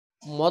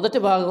మొదటి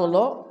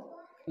భాగంలో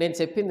నేను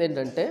చెప్పింది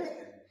ఏంటంటే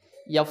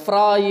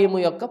ఎఫ్రాయిము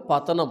యొక్క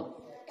పతనం.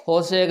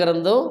 హోషేయ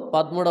గ్రంథం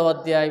 13వ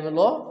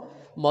అధ్యాయంలో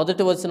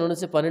మొదటి వచనం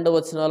నుంచి 12వ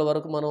వచనాల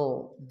వరకు మనం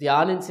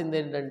ధ్యానించింది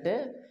ఏంటంటే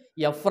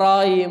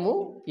ఎఫ్రాయిము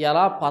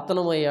ఎలా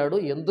పతనమయ్యాడు,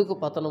 ఎందుకు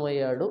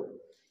పతనమయ్యాడు,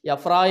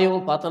 ఎఫ్రాయిము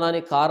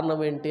పతనానికి కారణం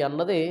ఏంటి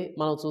అన్నది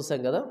మనం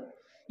చూసాం కదా.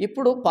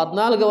 ఇప్పుడు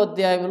 14వ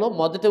అధ్యాయంలో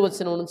మొదటి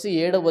వచనం నుంచి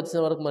 7వ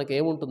వచనం వరకు మనకి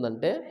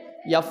ఏముంటుందంటే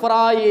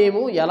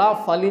ఎఫ్రాయిము ఎలా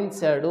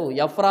ఫలించాడు,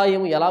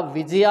 ఎఫ్రాయిము ఎలా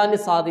విజయాన్ని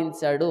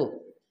సాధించాడు,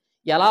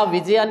 ఎలా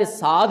విజయాన్ని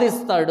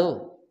సాధిస్తాడు.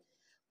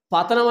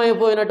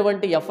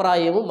 పతనమైపోయినటువంటి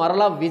ఎఫ్రాయిము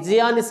మరలా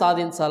విజయాన్ని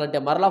సాధించాలంటే,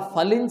 మరలా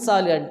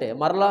ఫలించాలి అంటే,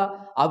 మరలా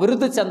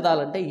అభివృద్ధి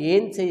చెందాలంటే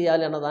ఏం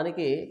చేయాలి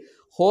అన్నదానికి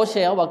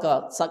హోషేయ ఒక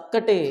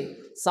చక్కటి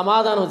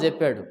సమాధానం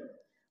చెప్పాడు.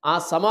 ఆ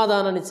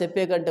సమాధానాన్ని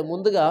చెప్పే కంటే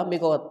ముందుగా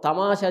మీకు ఒక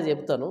తమాషా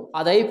చెప్తాను.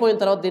 అది అయిపోయిన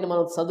తర్వాత దీన్ని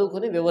మనం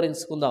చదువుకుని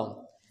వివరించుకుందాం.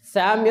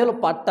 శామ్యూయల్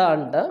పట్ట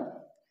అంట,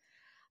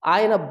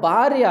 ఆయన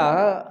భార్య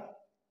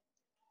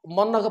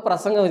మొన్న ఒక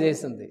ప్రసంగం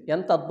చేసింది.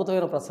 ఎంత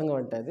అద్భుతమైన ప్రసంగం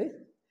అంటే అది.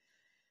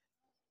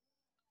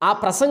 ఆ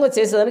ప్రసంగం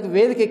చేసేదానికి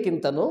వేదిక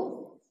ఎక్కింది. తను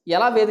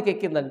ఎలా వేదిక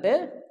ఎక్కిందంటే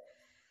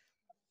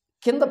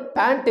కింద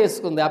ప్యాంట్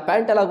వేసుకుంది. ఆ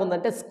ప్యాంట్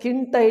ఎలాగుందంటే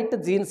స్కిన్ టైట్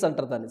జీన్స్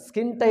అంటారు దాన్ని.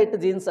 స్కిన్ టైట్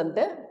జీన్స్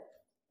అంటే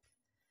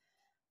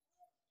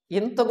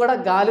ఇంత కూడా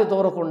గాలి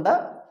దూరకుండా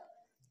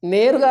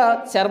నేరుగా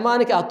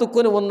చర్మానికి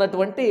అతుక్కుని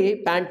ఉన్నటువంటి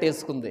ప్యాంట్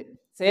వేసుకుంది.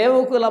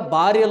 సేవకుల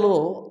భార్యలు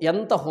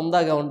ఎంత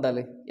హుందాగా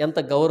ఉండాలి, ఎంత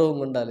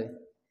గౌరవంగా ఉండాలి.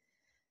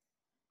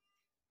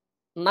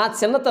 నా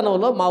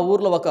చిన్నతనంలో మా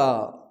ఊర్లో ఒక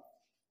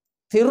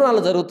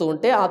తిరునాళ్ళు జరుగుతూ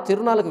ఉంటే ఆ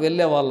తిరునాళ్ళకు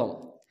వెళ్ళేవాళ్ళం.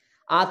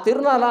 ఆ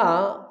తిరునాళ్ళ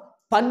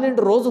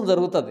 12 రోజులు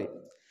జరుగుతుంది.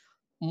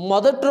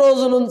 మొదటి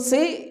రోజు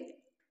నుంచి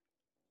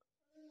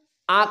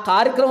ఆ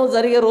కార్యక్రమం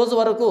జరిగే రోజు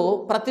వరకు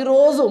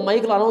ప్రతిరోజు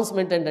మైకులో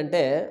అనౌన్స్మెంట్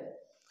ఏంటంటే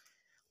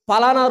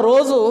పలానా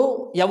రోజు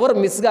ఎవరు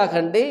మిస్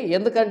కాకండి,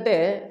 ఎందుకంటే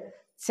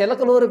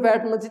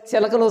చిలకలూరిపేట నుంచి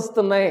చిలకలు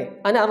వస్తున్నాయి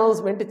అని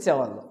అనౌన్స్మెంట్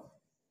ఇచ్చేవాళ్ళు.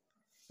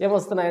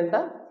 ఏమొస్తున్నాయంట?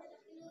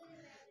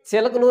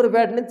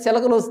 చిలకలూరిపేట నుంచి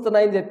చిలకలు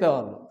వస్తున్నాయని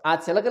చెప్పేవాళ్ళు. ఆ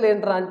చిలకలు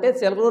ఏంట్రా అంటే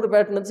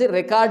చిలకలూరిపేట నుంచి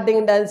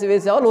రికార్డింగ్ డ్యాన్స్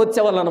వేసేవాళ్ళు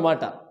వచ్చేవాళ్ళు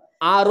అనమాట.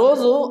 ఆ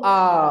రోజు ఆ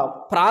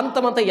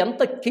ప్రాంతం అంతా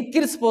ఎంత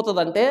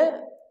కిక్కిరిసిపోతుందంటే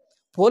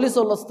పోలీసు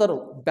వాళ్ళు వస్తారు,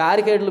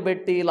 బ్యారికేడ్లు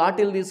పెట్టి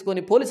లాఠీలు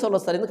తీసుకొని పోలీసు వాళ్ళు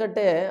వస్తారు.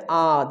 ఎందుకంటే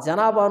ఆ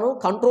జనాభాను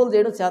కంట్రోల్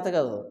చేయడం చేత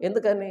కాదు.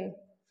 ఎందుకని?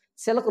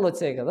 చిలకలు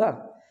వచ్చాయి కదా.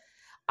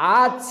 ఆ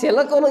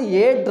చిలకలు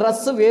ఏ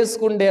డ్రెస్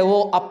వేసుకుండేవో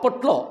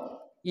అప్పట్లో,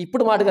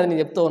 ఇప్పుడు మాట కదా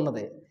నేను చెప్తూ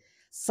ఉన్నది,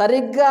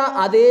 సరిగ్గా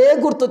అదే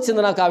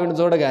గుర్తొచ్చింది నాకు ఆవిడని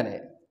చూడగానే.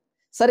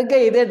 సరిగ్గా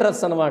ఇదే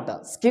డ్రెస్ అనమాట.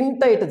 Skin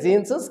tight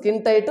jeans,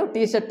 skin tight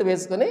T shirt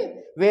వేసుకొని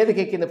వేదిక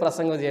ఎక్కింది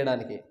ప్రసంగం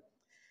చేయడానికి.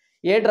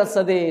 ఏ డ్రెస్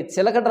అది?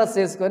 చిలక డ్రెస్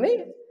వేసుకొని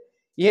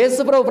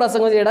యేసుప్రభు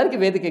ప్రసంగం చేయడానికి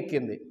వేదిక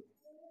ఎక్కింది.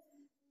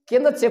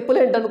 కింద చెప్పులు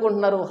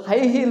ఏంటనుకుంటున్నారు? హై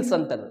హీల్స్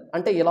అంటారు.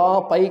 అంటే ఇలా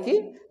పైకి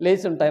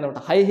లేచి ఉంటాయి అనమాట.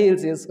 హై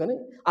హీల్స్ వేసుకొని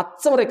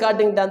అచ్చం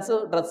రికార్డింగ్ డ్యాన్స్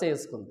డ్రెస్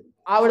వేసుకుంది.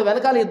 ఆవిడ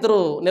వెనకాల ఇద్దరు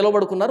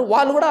నిలబడుకున్నారు,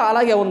 వాళ్ళు కూడా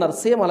అలాగే ఉన్నారు,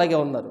 సేమ్ అలాగే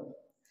ఉన్నారు.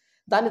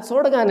 దాన్ని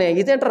చూడగానే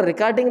ఇదేంటారు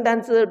రికార్డింగ్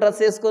డ్యాన్స్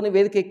డ్రెస్ వేసుకొని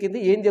వేదిక ఎక్కింది,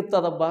 ఏం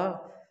చెప్తుందబ్బా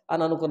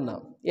అని అనుకున్నాం.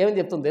 ఏమని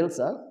చెప్తుంది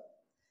తెలుసా?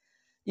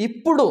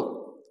 ఇప్పుడు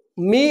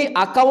మీ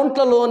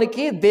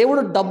అకౌంట్లలోనికి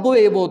దేవుడు డబ్బు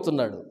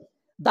వేయబోతున్నాడు.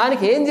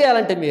 దానికి ఏం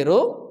చేయాలంటే మీరు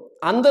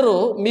అందరూ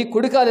మీ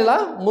కుడికాలు ఇలా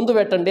ముందు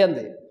పెట్టండి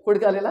అంది.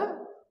 కుడికాలు ఇలా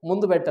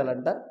ముందు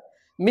పెట్టాలంట.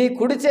 మీ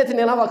కుడి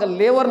చేతిని ఇలా ఒక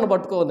లేవర్ను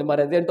పట్టుకోండి,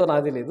 మరి అదేంటో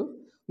నాకు తెలియదు.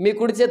 మీ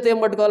కుడి చేతి ఏం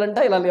పట్టుకోవాలంట?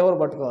 ఇలా లేవర్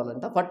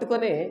పట్టుకోవాలంట.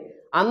 పట్టుకొని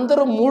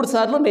అందరూ 3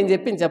 సార్లు నేను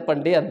చెప్పింది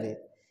చెప్పండి అంది.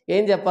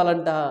 ఏం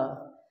చెప్పాలంట?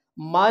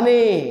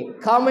 Money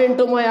come in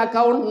to my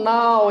account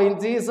now in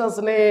Jesus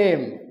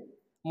name.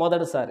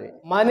 మొదటిసారి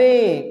money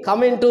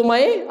come in to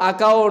my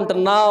account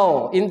now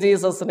in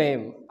Jesus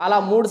name. అలా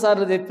 3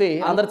 సార్లు చెప్పి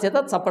అందరి చేత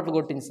చప్పట్లు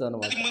కొట్టించదు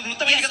అనమాట.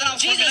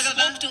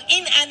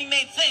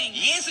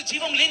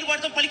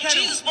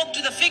 Jesus spoke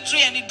to the fig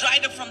tree and it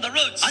dried up from the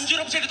roots.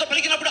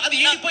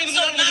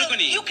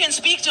 You can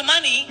speak to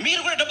money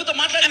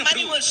and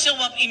money will show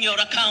up in your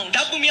account.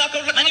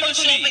 Money will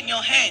show up in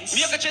your hands.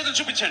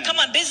 Come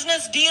on,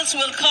 business deals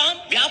will come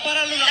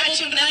that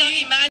you never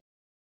imagined.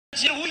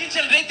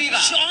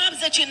 Jobs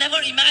that you never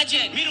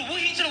imagined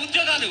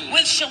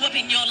will show up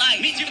in your life.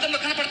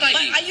 But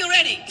are you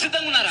ready?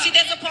 See,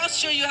 there's a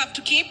posture you have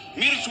to keep.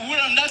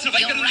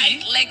 Your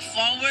right leg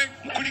forward.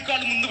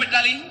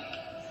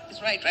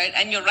 It's right,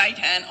 and your right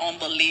hand on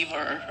the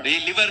lever.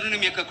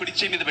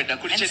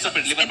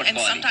 And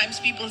sometimes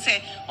people say,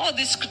 oh,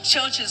 this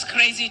church is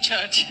crazy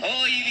church.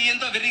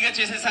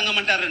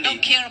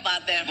 Don't care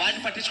about them.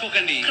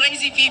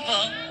 Crazy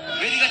people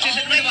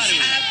always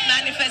have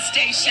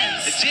manifestations.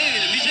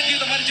 Crazy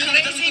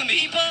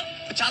people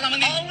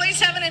always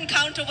have an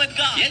encounter with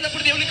God.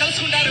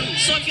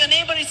 So if your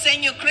neighbor is saying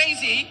you're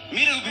crazy,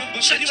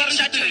 shut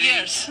your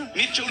ears,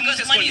 because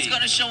money is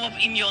going to show up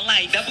in your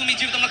life.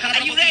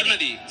 Are you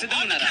ready?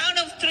 On the count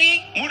of 3,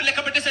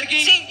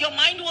 see, your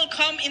mind will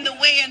come in the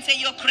way and say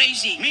you're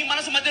crazy. It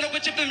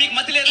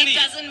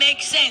doesn't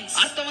make sense.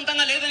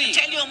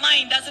 Tell your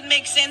mind doesn't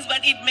make sense,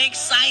 but it makes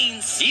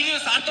signs.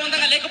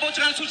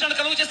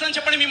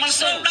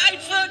 So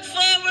right foot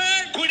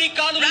forward, right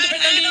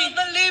hand on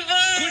the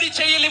lever.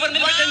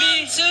 1,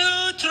 2,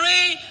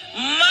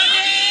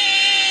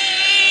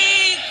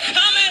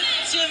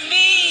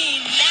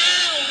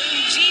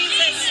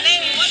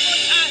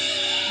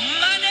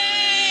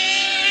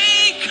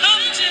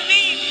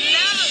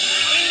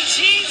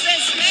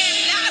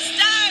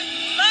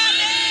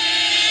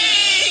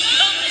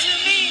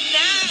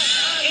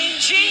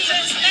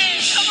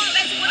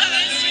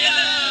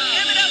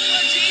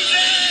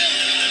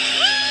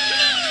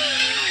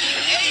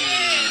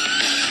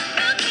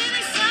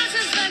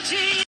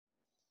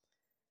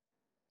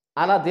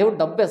 అలా దేవుడు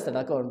డబ్బు వేస్తాడు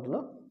అకౌంట్లో.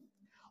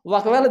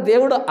 ఒకవేళ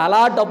దేవుడు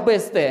అలా డబ్బు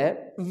వేస్తే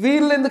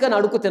వీళ్ళు ఎందుకని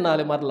అడుగు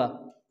తినాలి మరలా?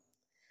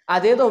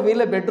 అదేదో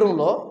వీళ్ళ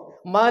బెడ్రూమ్లో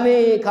money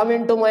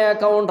coming to my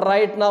account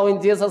right now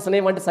in Jesus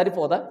name అంటే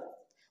సరిపోదా?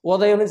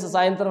 ఉదయం నుంచి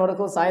సాయంత్రం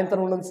వరకు,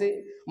 సాయంత్రం నుంచి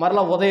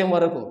మరలా ఉదయం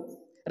వరకు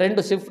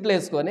 2 షిఫ్ట్లు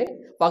వేసుకొని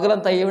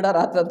పగలంతా ఈవిడ,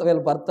 రాత్రి అంతా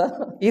వీళ్ళ భర్త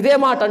ఇదే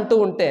మాట అంటూ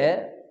ఉంటే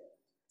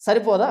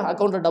సరిపోదా?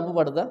 అకౌంట్లో డబ్బు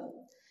పడదా?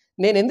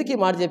 నేను ఎందుకు ఈ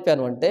మాట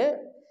చెప్పాను అంటే,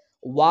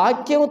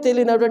 వాక్యం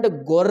తెలియనటువంటి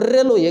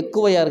గొర్రెలు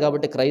ఎక్కువయ్యారు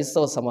కాబట్టి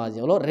క్రైస్తవ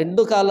సమాజంలో,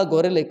 2 కాళ్ళ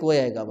గొర్రెలు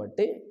ఎక్కువయ్యాయి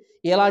కాబట్టి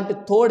ఇలాంటి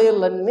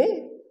తోడేళ్ళన్నీ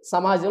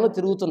సమాజంలో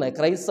తిరుగుతున్నాయి,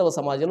 క్రైస్తవ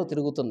సమాజంలో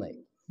తిరుగుతున్నాయి.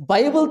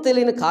 బైబిల్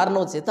తెలియని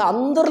కారణం చేత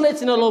అందరూ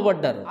లేచి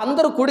నిలవబడ్డారు.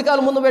 అందరూ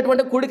కుడికాలు ముందు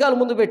పెట్టమంటే కుడికాలు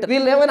ముందు పెట్టారు.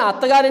 వీళ్ళు ఏమైనా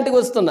అత్తగారింటికి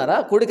వస్తున్నారా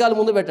కుడికాలు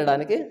ముందు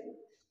పెట్టడానికి?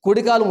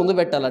 కుడికాలు ముందు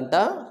పెట్టాలంట,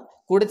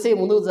 కుడి చేయి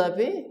ముందుకు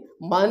చాపి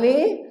money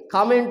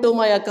coming to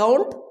my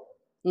account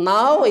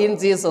now in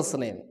Jesus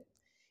name.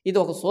 ఇది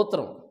ఒక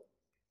సూత్రం.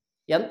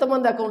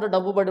 ఎంతమంది అకౌంట్లో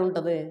డబ్బు పడి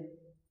ఉంటుంది?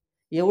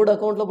 ఎవడు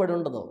అకౌంట్లో పడి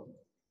ఉండదు.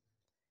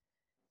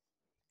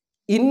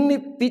 ఇన్ని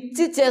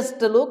పిచ్చి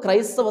చేష్టలు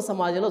క్రైస్తవ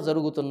సమాజంలో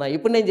జరుగుతున్నాయి.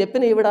 ఇప్పుడు నేను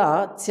చెప్పిన ఈవిడ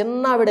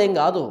చిన్న ఆవిడేం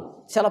కాదు,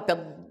 చాలా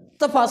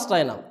పెద్ద ఫాస్ట్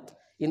ఆయన,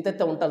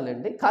 ఇంతెత్తే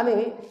ఉంటారులేండి, కానీ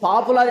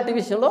పాపులారిటీ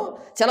విషయంలో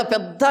చాలా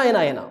పెద్ద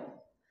ఆయన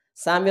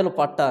శామ్యూల్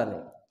పట్ట అని.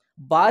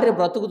 భార్య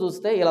బ్రతుకు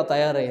చూస్తే ఇలా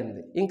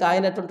తయారైంది. ఇంకా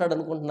ఆయన ఎట్టుంటాడు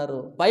అనుకుంటున్నారు?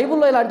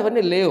 బైబిల్లో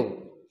ఇలాంటివన్నీ లేవు.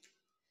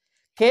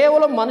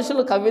 కేవలం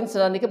మనుషులు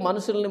కవ్వించడానికి,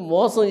 మనుషుల్ని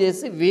మోసం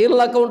చేసి వీళ్ళ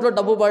అకౌంట్లో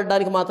డబ్బు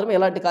పడడానికి మాత్రమే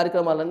ఇలాంటి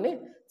కార్యక్రమాలన్నీ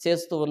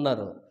చేస్తూ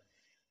ఉన్నారు.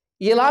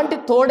 ఇలాంటి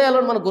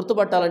తోడేలను మనం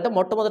గుర్తుపట్టాలంటే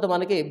మొట్టమొదట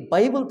మనకి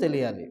బైబిల్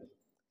తెలియాలి.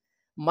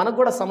 మనకు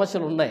కూడా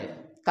సమస్యలు ఉన్నాయి,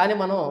 కానీ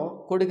మనం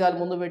కుడికాలు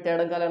ముందు పెట్టి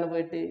ఎడంకాలు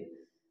పెట్టి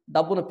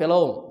డబ్బును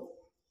పిలవం.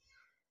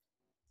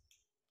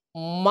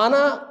 మన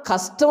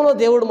కష్టంలో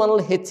దేవుడు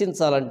మనల్ని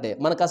హెచ్చించాలంటే,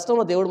 మన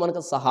కష్టంలో దేవుడు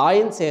మనకు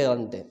సహాయం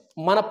చేయాలంటే,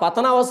 మన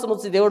పతనావస్థ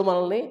నుంచి దేవుడు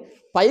మనల్ని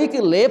పైకి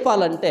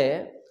లేపాలంటే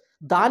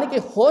దానికి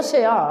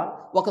హోషేయ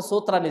ఒక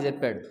సూత్రాన్ని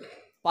చెప్పాడు.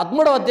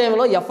 13వ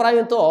అధ్యాయంలో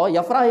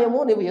ఎఫ్రాయిము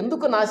నీవు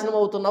ఎందుకు నాశనం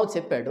అవుతున్నావు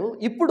చెప్పాడు.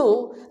 ఇప్పుడు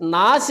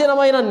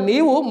నాశనమైన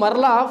నీవు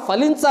మరలా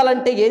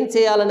ఫలించాలంటే ఏం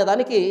చేయాలనే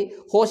దానికి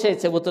హోషేయ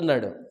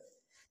చెబుతున్నాడు.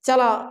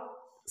 చాలా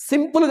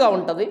సింపుల్గా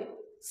ఉంటుంది,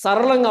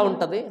 సరళంగా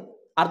ఉంటుంది.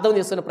 అర్థం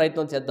చేసుకునే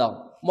ప్రయత్నం చేద్దాం.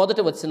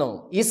 మొదటి వచనం,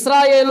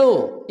 ఇశ్రాయేలు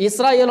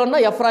అన్న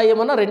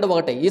ఎఫ్రాయిము అన్న 2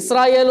 ఒకటే.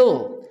 ఇశ్రాయేలు,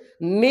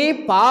 నీ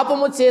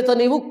పాపము చేత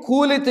నీవు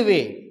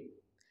కూలితివి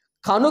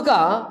కనుక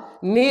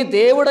నీ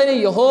దేవుడైన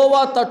యెహోవా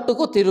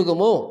తట్టుకు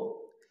తిరుగుము.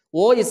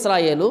 ఓ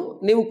ఇశ్రాయేలు,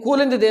 నీవు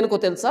కూలింది దేనికో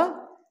తెలుసా?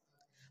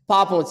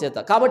 పాపం చేత.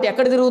 కాబట్టి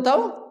ఎక్కడ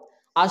తిరుగుతావు?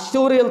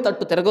 అష్షూరియల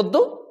తట్టు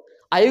తిరగొద్దు,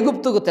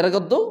 ఐగుప్తుకు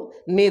తిరగొద్దు,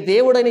 నీ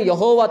దేవుడైన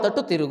యెహోవా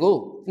తట్టు తిరుగు,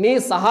 నీ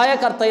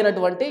సహాయకర్త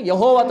అయినటువంటి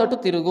యెహోవా తట్టు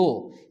తిరుగు.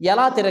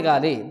 ఎలా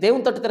తిరగాలి?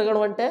 దేవుని తట్టు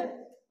తిరగడం అంటే,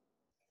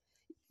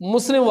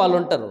 ముస్లిం వాళ్ళు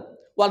ఉంటారు,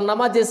 వాళ్ళు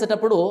నమాజ్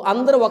చేసేటప్పుడు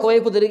అందరూ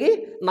ఒకవైపు తిరిగి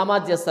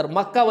నమాజ్ చేస్తారు,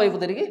 మక్కా వైపు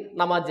తిరిగి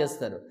నమాజ్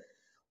చేస్తారు.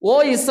 ఓ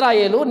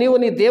ఇశ్రాయేలు, నీవు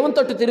నీ దేవుని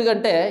తట్టు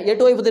తిరుగంటే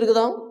ఎటువైపు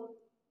తిరుగుదాం?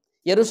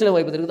 యెరూషలేం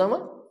వైపు తిరుగుదామా?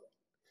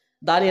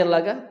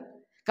 దానియేలులాగా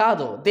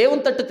కాదు.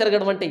 దేవుని తట్టు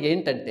తిరగడం అంటే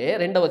ఏంటంటే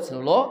 2వ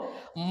వచనంలో,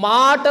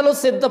 మాటలు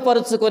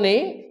సిద్ధపరుచుకొని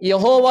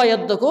యెహోవా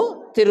యొద్దకు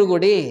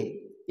తిరుగుడి.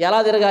 ఎలా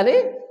తిరగాలి?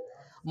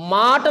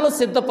 మాటలు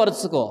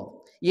సిద్ధపరుచుకో.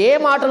 ఏ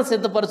మాటలు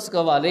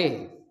సిద్ధపరుచుకోవాలి?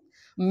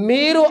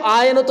 మీరు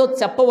ఆయనతో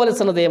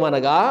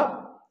చెప్పవలసినదేమనగా,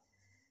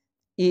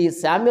 ఈ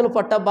శామ్యూల్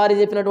పట్ట భార్య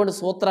చెప్పినటువంటి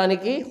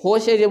సూత్రానికి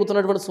హోషేయ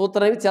చెబుతున్నటువంటి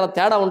సూత్రానికి చాలా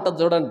తేడా ఉంటుంది.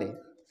 చూడండి,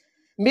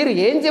 మీరు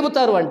ఏం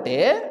చెబుతారు అంటే,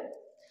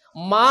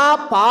 మా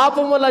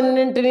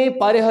పాపములన్నింటినీ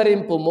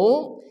పరిహరింపుము,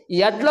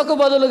 ఎడ్లకు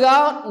బదులుగా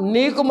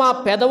నీకు మా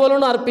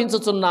పెదవులను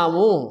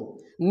అర్పించుచున్నాము,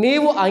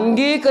 నీవు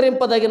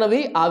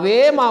అంగీకరింపదగినవి అవే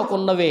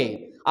మాకున్నవే,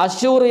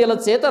 అష్షూరియల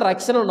చేత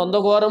రక్షణ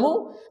నొందగోరము,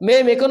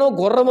 మేమికను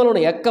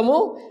గుర్రములను ఎక్కము,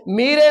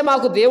 మీరే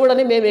మాకు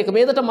దేవుడని మేము ఇక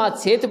మీదట మా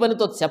చేతి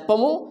పనితో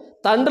చెప్పము,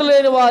 తండ్రి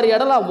లేని వారి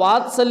ఎడల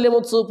వాత్సల్యము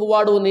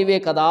చూపువాడు నీవే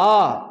కదా.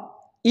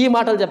 ఈ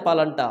మాటలు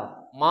చెప్పాలంట.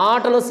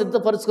 మాటలు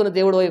సిద్ధపరుచుకుని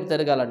దేవుడి వైపు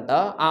తిరగాలంట.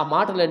 ఆ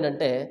మాటలు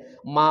ఏంటంటే,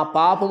 మా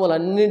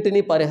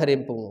పాపములన్నింటినీ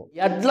పరిహరింపు,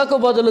 ఎడ్లకు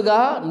బదులుగా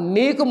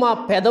నీకు మా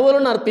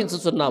పెదవులను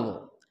అర్పించుచున్నాము.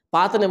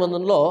 పాత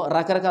నిబంధనలో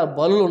రకరకాల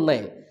బలులు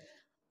ఉన్నాయి.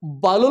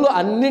 బలులు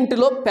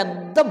అన్నింటిలో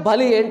పెద్ద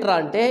బలి ఏంట్రా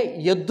అంటే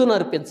ఎద్దును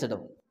అర్పించడం.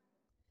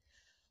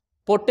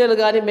 పొట్టేలు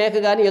కానీ మేక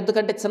కానీ ఎద్దు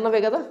కంటే చిన్నవే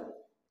కదా.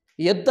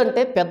 ఎద్దు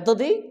అంటే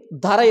పెద్దది,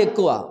 ధర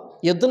ఎక్కువ.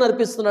 ఎద్దును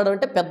అర్పిస్తున్నాడు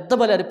అంటే పెద్ద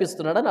బలి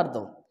అర్పిస్తున్నాడు అని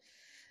అర్థం.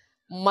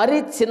 మరి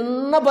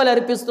చిన్న బలి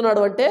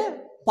అర్పిస్తున్నాడు అంటే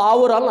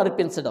పావురాలను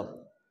అర్పించడం.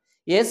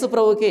 యేసు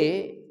ప్రభుకి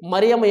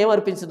మరియమ్మ ఏం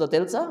అర్పించిందో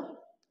తెలుసా?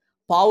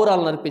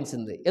 పావురాలను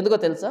అర్పించింది. ఎందుకో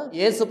తెలుసా?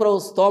 యేసు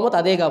ప్రభు స్తోమత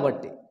అదే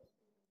కాబట్టి.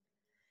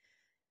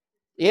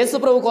 యేసు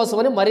ప్రభు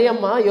కోసమని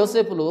మరియమ్మ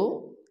యోసేపులు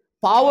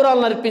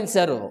పావురాలను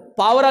అర్పించారు.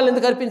 పావురాలు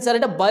ఎందుకు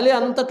అర్పించారంటే, బలి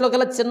అంతట్లో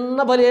కల్లా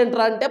చిన్న బలి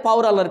ఏంట్రా అంటే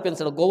పావురాలను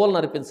అర్పించడం, గోవులను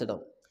అర్పించడం.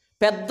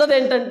 పెద్దది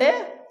ఏంటంటే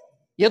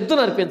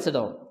ఎద్దును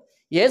అర్పించడం.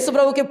 యేసు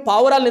ప్రభుకి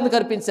పావురాలను ఎందుకు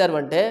అర్పించారు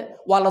అంటే,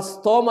 వాళ్ళ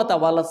స్తోమత,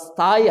 వాళ్ళ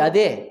స్థాయి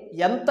అదే.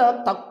 ఎంత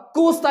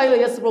తక్కువ స్థాయిలో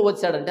యేసు ప్రభు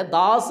వచ్చాడంటే,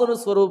 దాసుని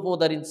స్వరూపం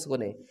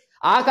ధరించుకొని.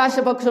 ఆకాశ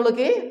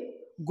పక్షులకి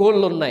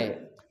గోళ్ళు ఉన్నాయి,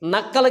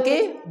 నక్కలకి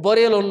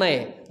బొరియలు ఉన్నాయి,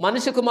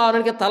 మనిషి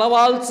కుమారునికి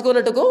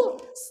తలవాల్చుకున్నట్టుకు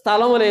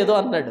స్థలం లేదు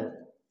అన్నాడు.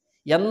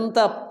 ఎంత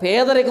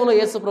పేదరికంలో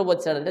యేసు ప్రభు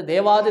వచ్చాడంటే,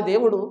 దేవాది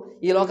దేవుడు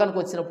ఈ లోకానికి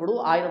వచ్చినప్పుడు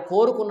ఆయన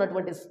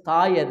కోరుకున్నటువంటి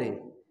స్థాయి అది.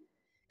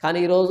 కానీ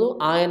ఈరోజు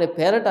ఆయన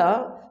పేరట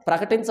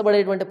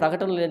ప్రకటించబడేటువంటి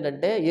ప్రకటనలు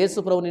ఏంటంటే, యేసు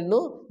ప్రభు నిన్ను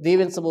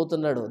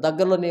దీవించబోతున్నాడు,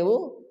 దగ్గరలో నీవు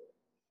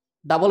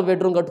డబుల్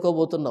బెడ్రూమ్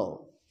కట్టుకోబోతున్నావు.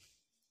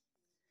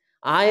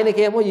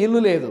 ఆయనకేమో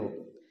ఇల్లు లేదు,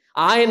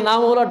 ఆయన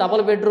నామంలో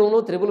డబుల్ బెడ్రూమ్లు,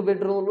 త్రిబుల్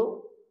బెడ్రూమ్లు,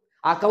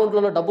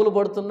 అకౌంట్లలో డబ్బులు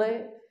పడుతున్నాయి,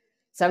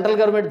 సెంట్రల్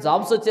గవర్నమెంట్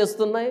జాబ్స్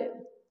వచ్చేస్తున్నాయి,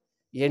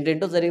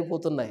 ఏంటేంటో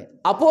జరిగిపోతున్నాయి.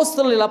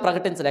 అపోస్తలులు ఇలా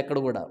ప్రకటించరు ఎక్కడ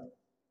కూడా,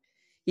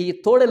 ఈ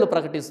తోడేళ్ళు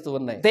ప్రకటిస్తూ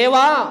ఉన్నాయి.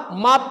 దేవా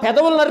మా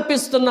పెదవులను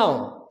అర్పిస్తున్నాం,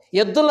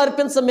 ఎద్దులను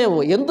అర్పించం మేము.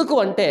 ఎందుకు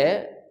అంటే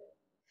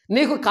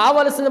నీకు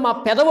కావలసింది మా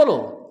పెదవులు,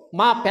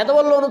 మా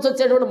పెదవుల్లో నుంచి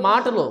వచ్చేటువంటి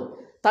మాటలు.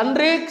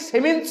 తండ్రి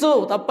క్షమించు,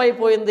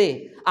 తప్పైపోయింది,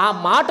 ఆ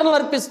మాటలను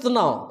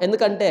అర్పిస్తున్నాం,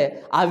 ఎందుకంటే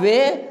అవే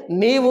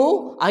నీవు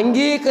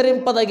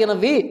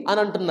అంగీకరింపదగినవి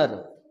అని అంటున్నారు.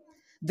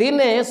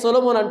 దీన్నే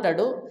సొలొమోను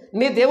అంటాడు,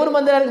 నీ దేవుని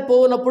మందిరానికి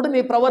పోయినప్పుడు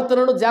నీ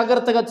ప్రవర్తనను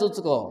జాగ్రత్తగా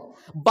చూసుకో.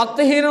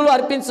 భక్తిహీనులు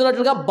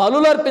అర్పించినట్లుగా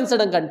బలులు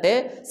అర్పించడం కంటే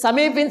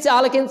సమీపించి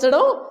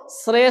ఆలకించడం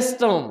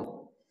శ్రేష్టం.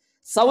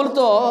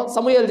 సౌలుతో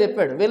సమూయేలు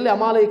చెప్పాడు, వెళ్ళి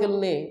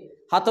అమాలేకుల్ని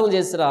హతం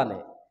చేసిరా అని.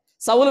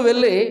 సౌలు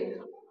వెళ్ళి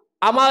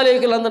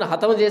అమాలేకులందరిని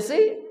హతం చేసి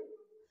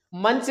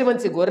మంచి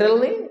మంచి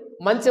గొర్రెల్ని,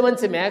 మంచి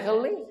మంచి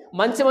మేకల్ని,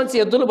 మంచి మంచి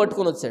ఎద్దులు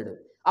పట్టుకొని వచ్చాడు.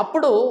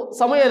 అప్పుడు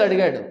సమూయేలు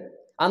అడిగాడు,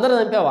 అందరూ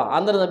చంపావా?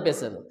 అందరూ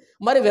చంపేశాను.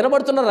 మరి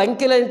వినబడుతున్న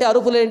రంకెలేంటి,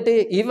 అరుపులేంటి?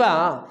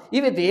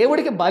 ఇవి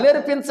దేవుడికి బలి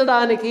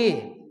అర్పించడానికి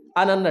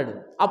అని అన్నాడు.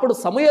 అప్పుడు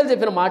సమూయేలు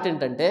చెప్పిన మాట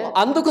ఏంటంటే,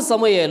 అందుకు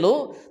సమూయేలు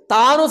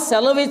తాను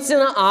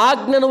సెలవిచ్చిన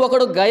ఆజ్ఞను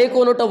ఒకడు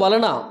గైకొనుట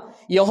వలన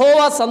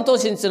యెహోవా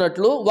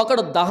సంతోషించినట్లు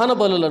ఒకడు దహన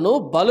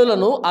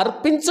బలులను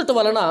అర్పించుట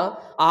వలన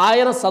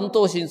ఆయన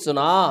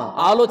సంతోషించునా?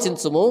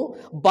 ఆలోచించుము,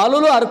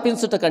 బలులు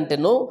అర్పించుట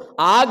కంటేను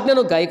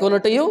ఆజ్ఞను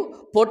గైకొనుటయు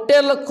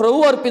పొట్టేళ్ల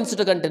క్రొవ్వు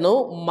అర్పించుట కంటేను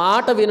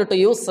మాట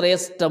వినుటయు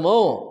శ్రేష్టము.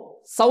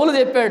 సౌలు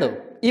చెప్పాడు,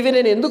 ఇవి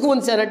నేను ఎందుకు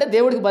ఉంచానంటే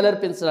దేవుడికి బలి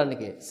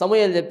అర్పించడానికి.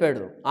 సమూయేలు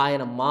చెప్పాడు,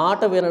 ఆయన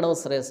మాట వినడం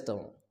శ్రేష్టం.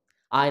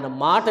 ఆయన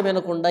మాట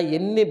వినకుండా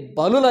ఎన్ని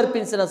బలులు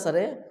అర్పించినా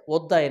సరే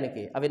వద్దు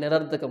ఆయనకి, అవి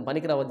నిరర్థకం,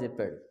 పనికిరావని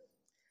చెప్పాడు.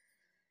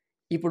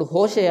 ఇప్పుడు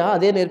హోషేయ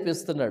అదే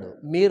నేర్పిస్తున్నాడు,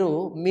 మీరు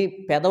మీ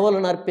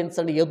పెదవులను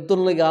అర్పించండి,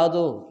 ఎద్దుల్ని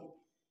కాదు,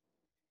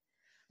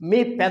 మీ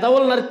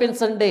పెదవులను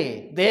అర్పించండి.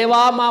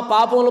 దేవా మా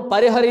పాపములు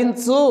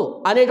పరిహరించు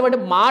అనేటువంటి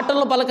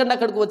మాటలను పలకండి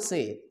అక్కడికి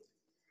వచ్చి.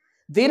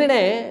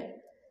 దీనినే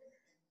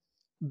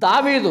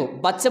దావీదు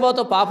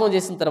బత్షెబతో పాపం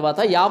చేసిన తర్వాత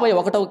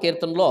 51వ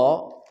కీర్తనలో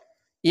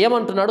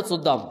ఏమంటున్నాడో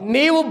చూద్దాం.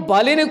 నీవు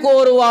బలిని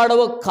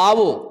కోరువాడవు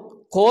కావు,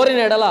 కోరిన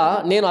ఎడల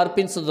నేను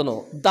అర్పించుదును.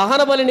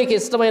 దహన బలి నీకు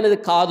ఇష్టమైనది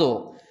కాదు,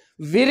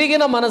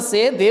 విరిగిన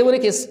మనసే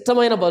దేవునికి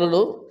ఇష్టమైన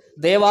బలులు.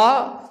 దేవా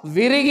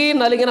విరిగి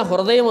నలిగిన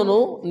హృదయమును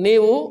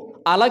నీవు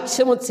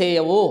అలక్ష్యము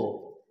చేయవు.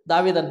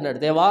 దావీదు అంటున్నాడు,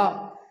 దేవా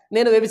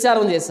నేను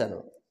వ్యభిచారం చేశాను,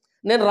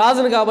 నేను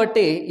రాజును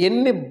కాబట్టి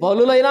ఎన్ని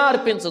బలులైనా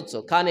అర్పించవచ్చు,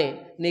 కానీ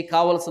నీకు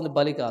కావాల్సింది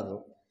బలి కాదు,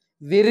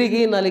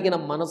 విరిగి నలిగిన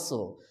మనస్సు.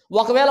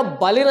 ఒకవేళ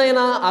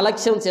బలినైనా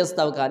అలక్ష్యం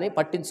చేస్తావు కానీ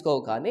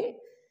పట్టించుకోవు, కానీ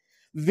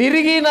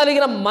విరిగి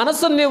నలిగిన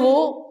మనసు నువ్వు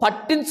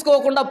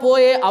పట్టించుకోకుండా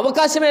పోయే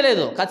అవకాశమే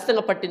లేదు,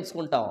 ఖచ్చితంగా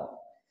పట్టించుకుంటావు.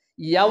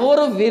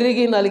 ఎవరు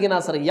విరిగి నలిగినా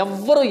సరే,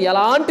 ఎవరు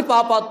ఎలాంటి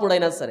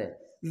పాపాత్ముడైనా సరే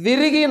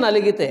విరిగి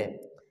నలిగితే,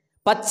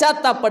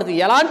 పశ్చాత్తాపడితే,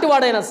 ఎలాంటి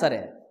వాడైనా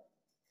సరే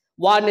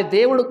వాడిని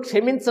దేవుడు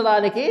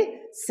క్షమించడానికి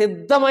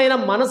సిద్ధమైన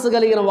మనసు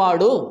కలిగిన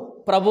వాడు.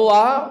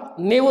 ప్రభువా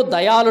నీవు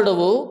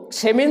దయాళుడవు,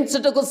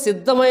 క్షమించుటకు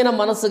సిద్ధమైన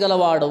మనసు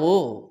గలవాడవు,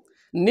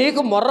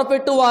 నీకు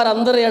మొర్రపెట్టు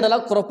వారందరి ఎడల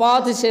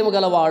కృపాతిశయము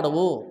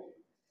గలవాడవు.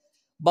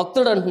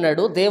 భక్తుడు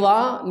అంటున్నాడు, దేవా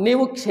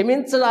నీవు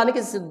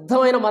క్షమించడానికి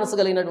సిద్ధమైన మనసు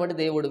కలిగినటువంటి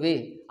దేవుడివి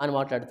అని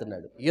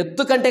మాట్లాడుతున్నాడు.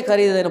 ఎద్దు కంటే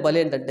ఖరీదైన బలి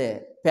ఏంటంటే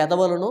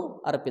పెదవులను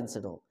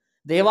అర్పించడం.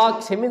 దేవా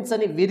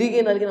క్షమించని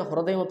విరిగి నలిగిన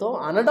హృదయంతో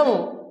అనడం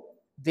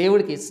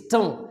దేవుడికి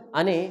ఇష్టం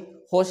అని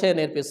హోషేయ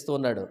నేర్పిస్తూ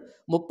ఉన్నాడు.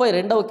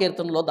 32వ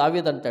కీర్తనలో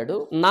దావీదు అంటాడు,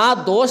 నా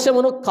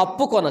దోషమును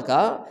కప్పుకొనక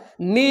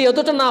నీ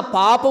ఎదుట నా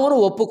పాపమును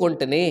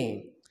ఒప్పుకొంటిని,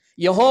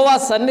 యెహోవా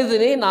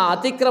సన్నిధిని నా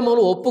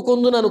అతిక్రమములు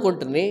ఒప్పుకుందును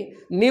అనుకుంటుని,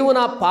 నీవు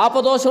నా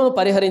పాపదోషమును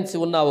పరిహరించి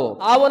ఉన్నావు.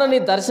 ఆవున నీ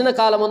దర్శన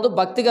కాలమందు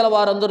భక్తి గల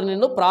వారందరూ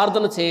నిన్ను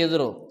ప్రార్థన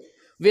చేయుదురు.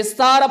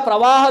 విస్తార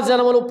ప్రవాహ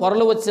జలములు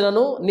పొరలు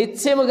వచ్చినను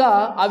నిశ్చయముగా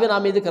అవి నా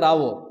మీదకి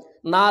రావు.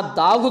 నా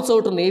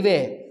దాగుచోటు నీవే,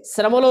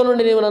 శ్రమలో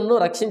నుండి నీవు నన్ను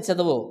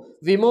రక్షించెదవు,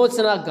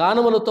 విమోచన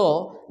గానములతో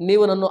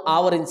నీవు నన్ను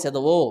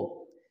ఆవరించెదవు.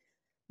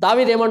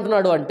 దావీదు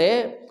ఏమంటున్నాడు అంటే,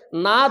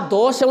 నా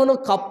దోషమును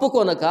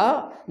కప్పుకొనక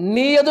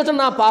నీ ఎదుట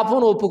నా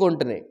పాపమును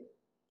ఒప్పుకొంటిని.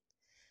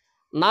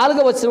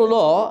 4వ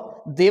వచనంలో,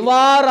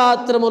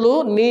 దివారాత్రములు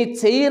నీ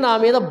చెయ్యి నా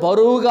మీద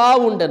బరువుగా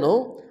ఉండెను,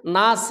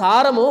 నా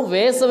సారము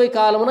వేసవి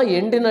కాలమున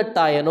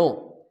ఎండినట్టాయను.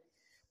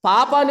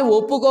 పాపాన్ని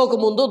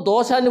ఒప్పుకోకముందు,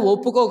 దోషాన్ని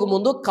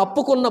ఒప్పుకోకముందు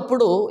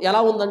కప్పుకున్నప్పుడు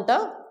ఎలా ఉందంట,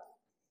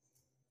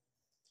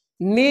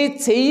 నీ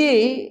చెయ్యి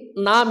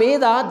నా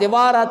మీద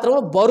దివారాత్రము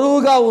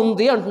బరువుగా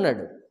ఉంది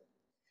అంటున్నాడు.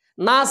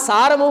 నా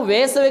సారము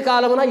వేసవి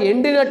కాలమున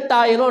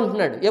ఎండినట్టాయను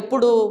అంటున్నాడు.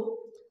 ఎప్పుడు?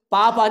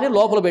 పాపాన్ని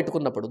లోపల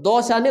పెట్టుకున్నప్పుడు,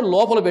 దోషాన్ని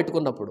లోపల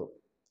పెట్టుకున్నప్పుడు.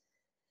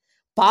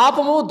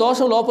 పాపము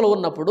దోషం లోపల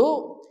ఉన్నప్పుడు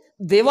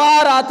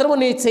దివారాత్రము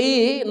నీ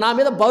చెయ్యి నా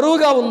మీద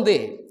బరువుగా ఉంది,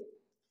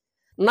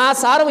 నా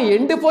సారం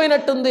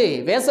ఎండిపోయినట్టుంది,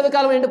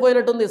 వేసవికాలం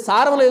ఎండిపోయినట్టుంది,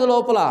 సారం లేదు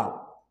లోపల.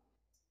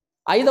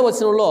 5వ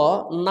వచనంలో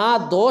నా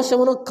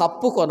దోషమును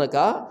కప్పుకొనక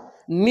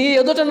నీ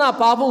ఎదుట నా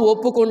పాపం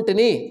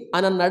ఒప్పుకొంటిని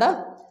అని అన్నాడా.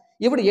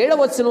 ఇప్పుడు 7వ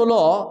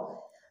వచనంలో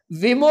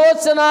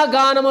విమోచనా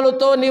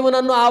గానములతో నీవు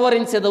నన్ను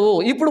ఆవరించెదవు.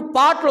 ఇప్పుడు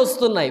పాటలు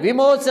వస్తున్నాయి.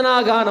 విమోచనా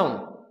గానం.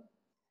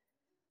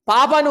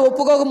 పాపాన్ని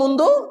ఒప్పుకోక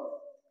ముందు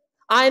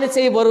ఆయన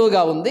చెయ్యి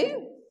బరువుగా ఉంది,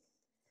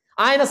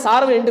 ఆయన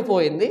సారం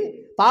ఎండిపోయింది.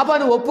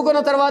 పాపాన్ని ఒప్పుకున్న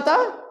తర్వాత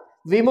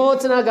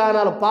విమోచన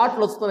గానాలు,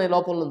 పాటలు వస్తున్నాయి,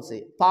 లోపల నుంచి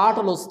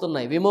పాటలు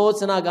వస్తున్నాయి,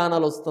 విమోచన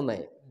గానాలు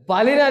వస్తున్నాయి.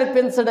 బలిని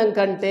అర్పించడం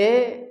కంటే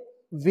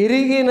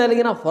విరిగి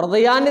నలిగిన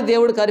హృదయాన్ని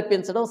దేవుడికి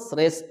అర్పించడం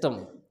శ్రేష్టం.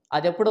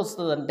 అది ఎప్పుడు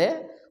వస్తుందంటే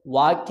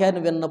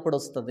వాక్యాన్ని విన్నప్పుడు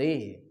వస్తుంది.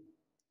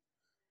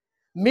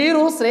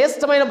 మీరు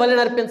శ్రేష్టమైన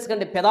బలిని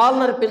అర్పించకండి,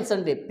 పెదాలను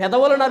అర్పించండి,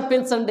 పెదవులను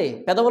అర్పించండి,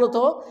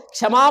 పెదవులతో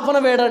క్షమాపణ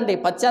వేడండి,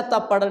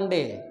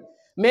 పశ్చాత్తాపడండి.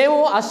 మేము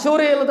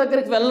అశ్షూరీయుల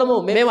దగ్గరికి వెళ్ళము,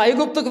 మేము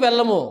ఐగుప్తుకు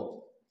వెళ్ళము.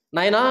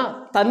 నాయనా,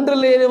 తండ్రి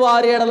లేని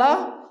వారి ఎడల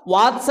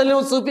వాత్సల్యం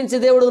చూపించే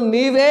దేవుడు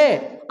నీవే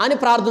అని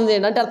ప్రార్థన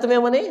చేయండి. అంటే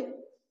అర్థమేమని?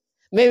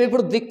 మేము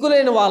ఇప్పుడు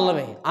దిక్కులేని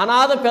వాళ్ళమే,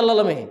 అనాథ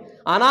పిల్లలమే,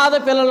 అనాథ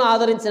పిల్లలను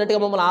ఆదరించినట్టుగా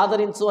మమ్మల్ని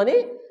ఆదరించు అని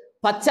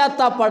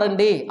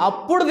పశ్చాత్తాపడండి.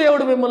 అప్పుడు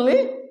దేవుడు మిమ్మల్ని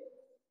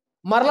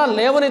మరలా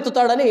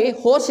లేవనెత్తుతాడని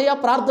హోషేయ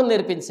ప్రార్థన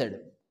నేర్పించాడు.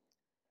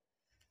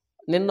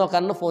 నిన్న ఒక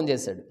అన్న ఫోన్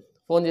చేసి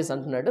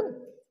అంటున్నాడు,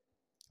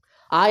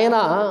 ఆయన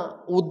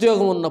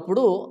ఉద్యోగం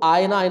ఉన్నప్పుడు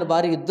ఆయన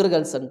భార్య ఇద్దరు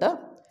కలిసి అంట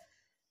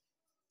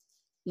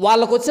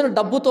వాళ్ళకు వచ్చిన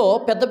డబ్బుతో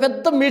పెద్ద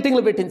పెద్ద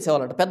మీటింగ్లు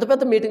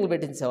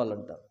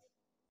పెట్టించేవాళ్ళంట.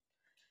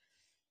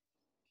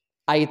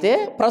 అయితే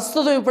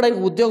ప్రస్తుతం ఇప్పుడు ఆయన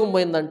ఉద్యోగం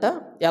పోయిందంట,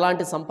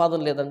 ఎలాంటి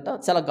సంపాదన లేదంట,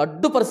 చాలా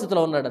గడ్డు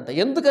పరిస్థితిలో ఉన్నాడంట.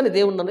 ఎందుకని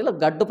దేవుడు నన్ను ఇలా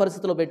గడ్డు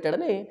పరిస్థితిలో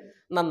పెట్టాడని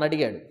నన్ను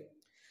అడిగాడు.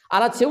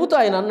 అలా చెబుతూ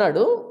ఆయన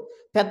అన్నాడు,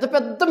 పెద్ద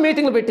పెద్ద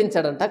మీటింగ్లు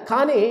పెట్టించాడంట,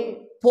 కానీ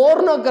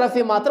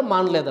పోర్నోగ్రఫీ మాత్రం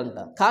మానలేదంట,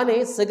 కానీ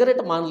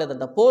సిగరెట్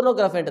మానలేదంట.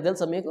 పోర్నోగ్రఫీ అంటే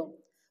తెలుసా మీకు?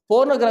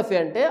 పోర్నోగ్రఫీ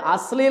అంటే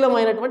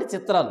అశ్లీలమైనటువంటి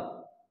చిత్రాలు,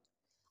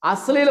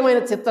 అశ్లీలమైన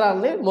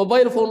చిత్రాలని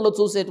మొబైల్ ఫోన్లో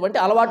చూసేటువంటి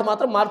అలవాటు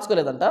మాత్రం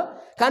మార్చుకోలేదంట,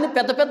 కానీ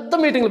పెద్ద పెద్ద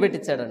మీటింగ్లు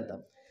పెట్టించాడంట.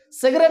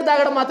 సిగరెట్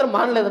తాగడం మాత్రం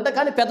మానలేదంట,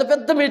 కానీ పెద్ద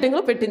పెద్ద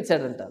మీటింగ్లు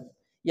పెట్టించాడంట.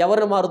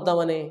 ఎవరిని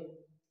మారుద్దామని?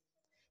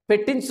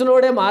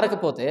 పెట్టించినోడే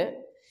మారకపోతే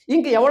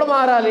ఇంక ఎవడు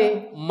మారాలి?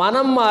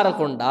 మనం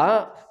మారకుండా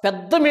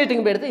పెద్ద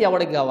మీటింగ్ పెడితే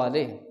ఎవడికి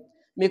కావాలి?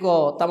 మీకు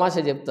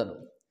తమాషా చెప్తాను.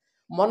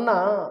 మొన్న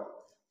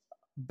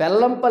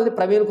బెల్లంపల్లి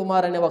ప్రవీణ్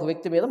కుమార్ అనే ఒక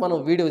వ్యక్తి మీద మనం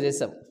వీడియో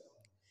చేసాం.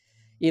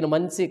 ఈయన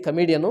మంచి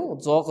కమీడియను,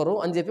 జోకరు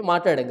అని చెప్పి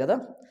మాట్లాడాం కదా.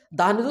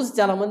 దాన్ని చూసి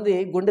చాలామంది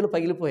గుండెలు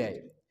పగిలిపోయాయి.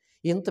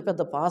 ఇంత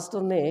పెద్ద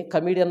పాస్టర్ని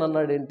కమీడియన్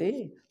అన్నాడేంటి,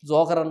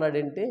 జోకర్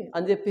అన్నాడేంటి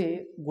అని చెప్పి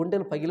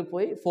గుండెలు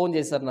పగిలిపోయి ఫోన్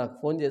చేశారు నాకు.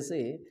 ఫోన్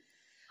చేసి,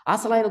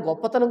 అసలు ఆయన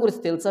గొప్పతనం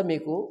గురించి తెలుసా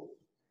మీకు?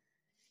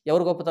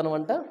 ఎవరు గొప్పతనం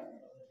అంట?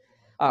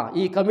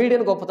 ఈ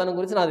కమీడియన్ గొప్పతనం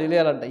గురించి నాకు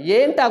తెలియాలంట.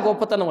 ఏంటి ఆ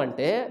గొప్పతనం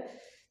అంటే,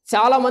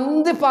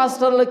 చాలామంది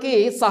పాస్టర్లకి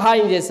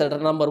సహాయం చేశాడు,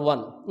 నంబర్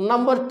 1.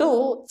 నంబర్ 2,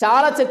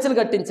 చాలా చర్చిలు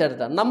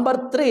కట్టించాడట. నంబర్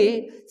 3,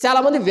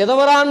 చాలామంది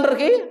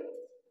విధవరాండ్రకి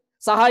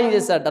సహాయం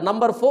చేశాడట.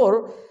 నంబర్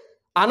 4,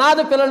 అనాథ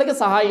పిల్లలకి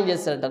సహాయం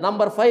చేశాడంట.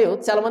 నంబర్ 5,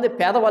 చాలామంది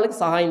పేదవాళ్ళకి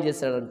సహాయం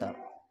చేశాడంట.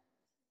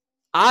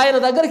 ఆయన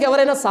దగ్గరికి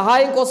ఎవరైనా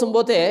సహాయం కోసం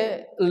పోతే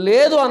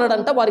లేదు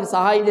అనడంట, వారికి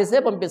సహాయం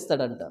చేసే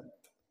పంపిస్తాడంట.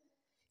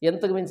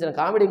 ఎంతకు మించిన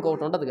కామెడీ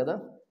ఇంకొకటి ఉండదు కదా.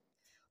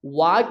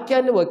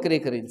 వాక్యాన్ని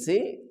వక్రీకరించి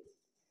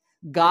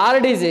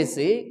గారడీ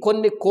చేసి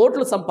కొన్ని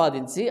కోట్లు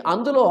సంపాదించి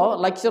అందులో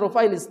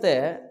 ₹1,00,000 ఇస్తే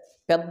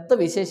పెద్ద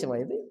విశేషం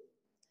ఇది.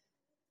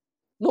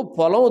 నువ్వు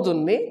పొలం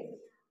దున్ని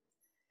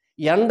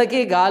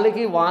ఎండకి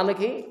గాలికి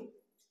వానకి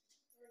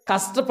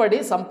కష్టపడి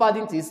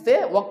సంపాదించి ఇస్తే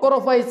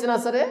 ₹1 ఇచ్చినా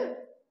సరే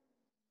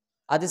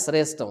అది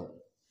శ్రేష్టం.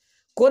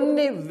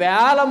 కొన్ని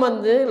వేల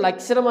మందిని,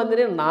 లక్షల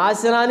మందిని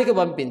నాశనానికి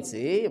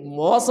పంపించి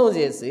మోసం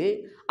చేసి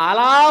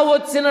అలా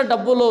వచ్చిన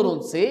డబ్బులో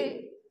నుంచి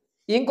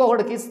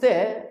ఇంకొకటికి ఇస్తే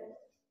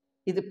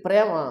ఇది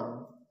ప్రేమ,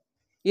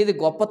 ఇది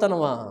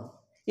గొప్పతనమా,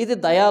 ఇది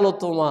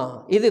దయాలుత్వమా,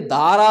 ఇది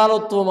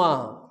ధారాళత్వమా?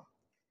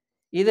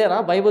 ఇదేనా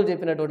బైబిల్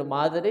చెప్పినటువంటి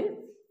మాదిరి?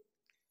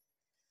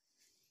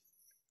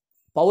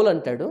 పౌలు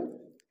అంటాడు,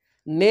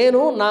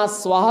 నేను నా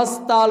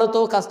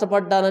స్వహస్తాలతో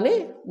కష్టపడ్డానని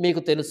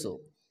మీకు తెలుసు.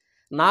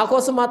 నా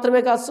కోసం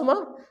మాత్రమే కాదు సుమా,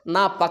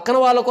 నా పక్కన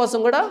వాళ్ళ కోసం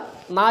కూడా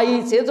నా ఈ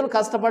చేతులు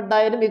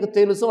కష్టపడ్డాయని మీకు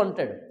తెలుసు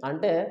అంటాడు.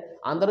 అంటే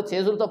అందరూ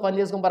చేతులతో పని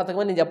చేసుకుని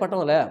బ్రతకమని నేను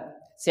చెప్పటంలే.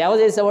 సేవ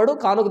చేసేవాడు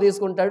కానుక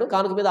తీసుకుంటాడు,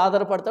 కానుక మీద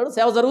ఆధారపడతాడు,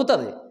 సేవ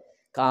జరుగుతుంది.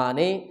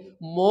 కానీ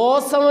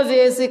మోసం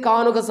చేసి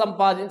కానుక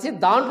సంపాదించి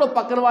దాంట్లో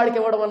పక్కన వాడికి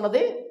ఇవ్వడం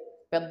అన్నది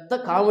పెద్ద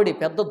కామెడీ,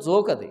 పెద్ద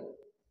జోక్ అది.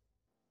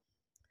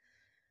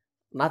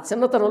 నా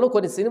చిన్నతనంలో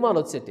కొన్ని సినిమాలు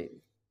వచ్చేటివి.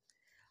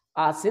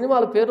 ఆ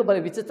సినిమాల పేర్లు మరి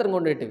విచిత్రంగా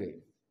ఉండేటివి.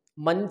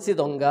 మంచి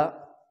దొంగ,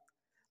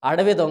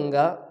 అడవి దొంగ,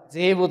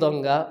 జేబు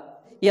దొంగ,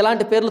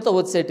 ఇలాంటి పేర్లతో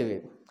వచ్చేటివి.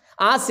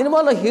 ఆ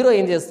సినిమాలో హీరో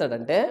ఏం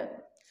చేస్తాడంటే,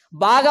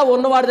 బాగా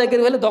ఉన్నవాడి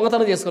దగ్గరికి వెళ్ళి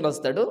దొంగతనం చేసుకొని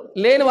వస్తాడు,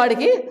 లేని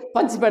వాడికి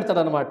పంచి పెడతాడు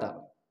అనమాట.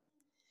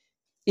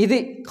 ఇది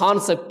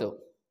కాన్సెప్ట్.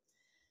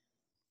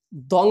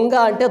 దొంగ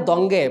అంటే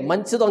దొంగే,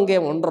 మంచి దొంగే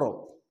ఉండరు.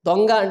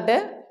 దొంగ అంటే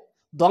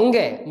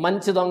దొంగే,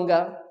 మంచి దొంగ,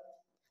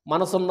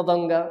 మనసున్న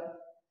దొంగ,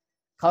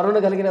 కరుణ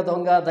కలిగిన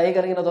దొంగ, దయ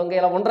కలిగిన దొంగ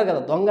ఇలా ఉండరు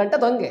కదా. దొంగ అంటే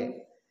దొంగే.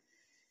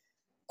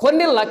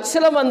 కొన్ని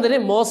లక్షల మందిని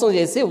మోసం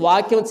చేసి,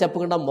 వాక్యం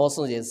చెప్పకుండా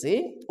మోసం చేసి,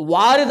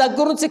 వారి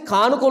దగ్గర నుంచి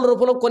కానుకల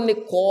రూపంలో కొన్ని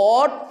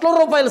కోట్ల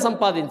రూపాయలు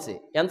సంపాదించి,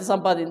 ఎంత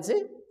సంపాదించి?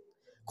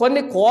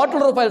 కొన్ని కోట్ల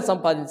రూపాయలు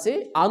సంపాదించి,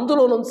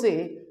 అందులో నుంచి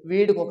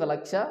వీడికి 1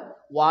 లక్ష,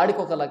 వాడికి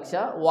 1 లక్ష,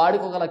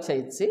 వాడికి 1 లక్ష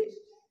ఇచ్చి,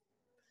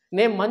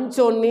 నేను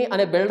మంచోణ్ణి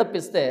అనే బిల్డప్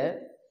ఇస్తే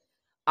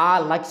ఆ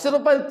 1,00,000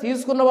 రూపాయలు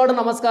తీసుకున్నవాడు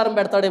నమస్కారం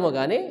పెడతాడేమో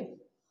కానీ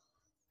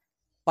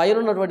పైన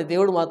ఉన్నటువంటి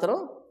దేవుడు మాత్రం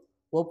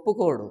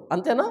ఒప్పుకోడు.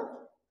 అంతేనా?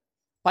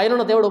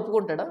 పైన దేవుడు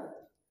ఒప్పుకుంటాడా?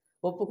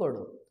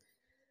 ఒప్పుకోడు.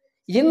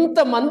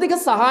 ఇంతమందికి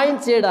సహాయం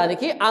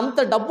చేయడానికి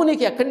అంత డబ్బు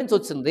నీకు ఎక్కడి నుంచి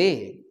వచ్చింది?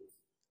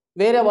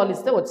 వేరే వాళ్ళు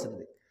ఇస్తే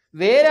వచ్చింది.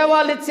 వేరే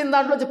వాళ్ళు ఇచ్చిన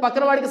దాంట్లో నుంచి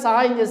పక్కన వాడికి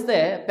సహాయం చేస్తే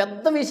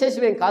పెద్ద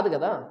విశేషం ఏం కాదు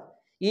కదా.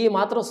 ఈ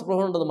మాత్రం స్పృహ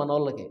ఉండదు మన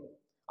వాళ్ళకి.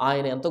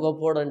 ఆయన ఎంత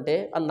గొప్పవాడంటే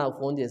అని నాకు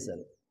ఫోన్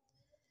చేశారు.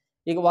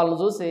 ఇక వాళ్ళని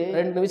చూసి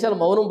 2 నిమిషాలు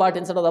మౌనం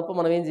పాటించడం తప్ప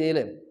మనం ఏం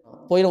చేయలేము.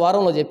 పోయిన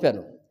వారంలో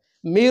చెప్పాను,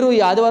 మీరు ఈ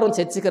ఆదివారం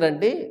చర్చికి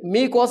రండి,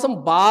 మీకోసం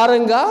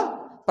భారంగా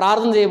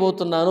ప్రార్థన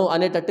చేయబోతున్నాను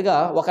అనేటట్టుగా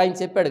ఒక ఆయన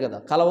చెప్పాడు కదా.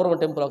 కలవరం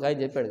టెంపుల్ ఒక ఆయన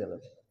చెప్పాడు కదా.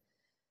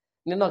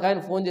 నిన్న ఒక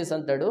ఆయన ఫోన్ చేసి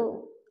అంటాడు,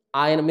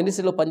 ఆయన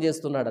మినిస్ట్రీలో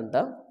పనిచేస్తున్నాడంట,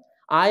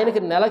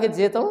 ఆయనకి నెలకి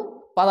జీతం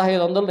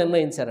 1,500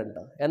 నిర్ణయించారంట.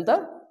 ఎంత?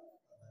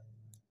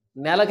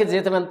 నెలకి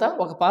జీతం ఎంత?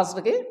 ఒక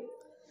పాస్టర్కి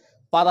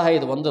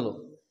 1,500.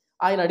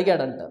 ఆయన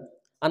అడిగాడంట,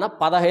 అన్న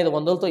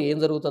 1,500తో ఏం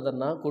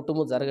జరుగుతుందన్నా,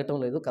 కుటుంబం జరగటం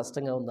లేదు,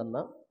 కష్టంగా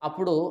ఉందన్నా.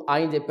 అప్పుడు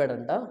ఆయన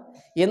చెప్పాడంట,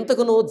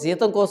 ఎంతకు నువ్వు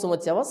జీతం కోసం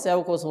వచ్చావా, సేవ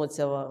కోసం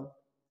వచ్చావా?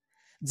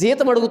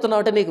 జీతం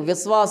అడుగుతున్నావు అంటే నీకు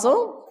విశ్వాసం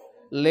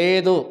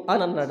లేదు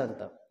అని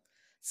అన్నాడంట.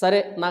 సరే,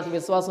 నాకు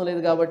విశ్వాసం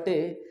లేదు కాబట్టి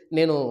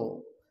నేను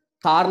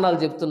కారణాలు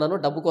చెప్తున్నాను,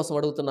 డబ్బు కోసం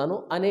అడుగుతున్నాను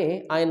అని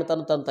ఆయన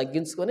తను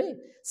తగ్గించుకొని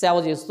సేవ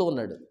చేస్తూ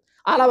ఉన్నాడు.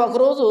 అలా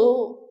ఒకరోజు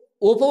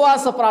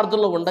ఉపవాస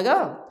ప్రార్థనలో ఉండగా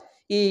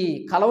ఈ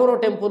కలవరం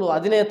టెంపుల్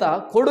అధినేత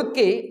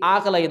కొడుక్కి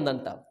ఆకలి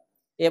అయిందంట.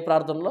 ఏ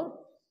ప్రార్థనలో?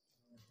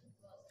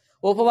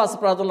 ఉపవాస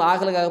ప్రార్థనలో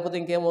ఆకలి కాకపోతే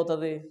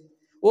ఇంకేమవుతుంది?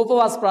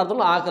 ఉపవాస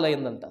ప్రార్థనలో ఆకలి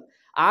అయిందంట.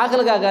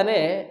 ఆకలి కాగానే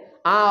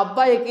ఆ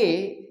అబ్బాయికి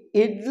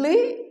ఇడ్లీ,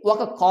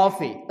 ఒక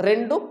కాఫీ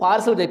 2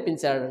 పార్సల్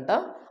తెప్పించాడంట.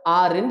 ఆ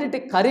రెండిటి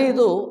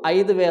ఖరీదు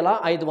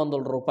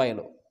 5,500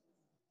 రూపాయలు.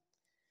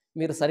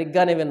 మీరు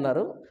సరిగ్గానే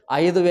విన్నారు,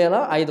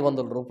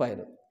 5,500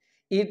 రూపాయలు.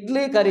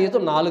 ఇడ్లీ ఖరీదు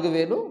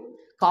 4,000,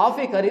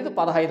 కాఫీ ఖరీదు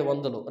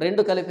 1,500,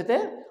 2 కలిపితే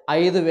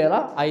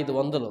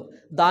 5,500.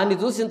 దాన్ని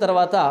చూసిన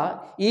తర్వాత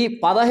ఈ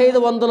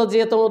 1,500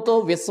 జీతంతో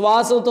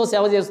విశ్వాసంతో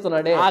సేవ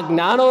చేస్తున్నాడే, ఆ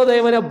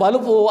జ్ఞానోదయం అనే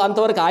బలుపు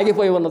అంతవరకు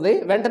ఆగిపోయి ఉన్నది.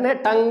 వెంటనే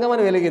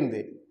టంగమని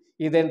వెలిగింది.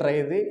 ఇదేంట్రా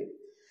ఇది?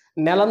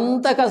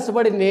 నెలంతా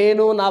కష్టపడి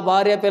నేను, నా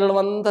భార్య,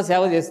 పిల్లలంతా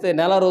సేవ చేస్తే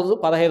నెల రోజు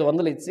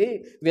 1,500 ఇచ్చి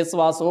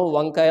విశ్వాసం,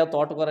 వంకాయ,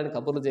 తోటకూర అని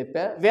కబుర్లు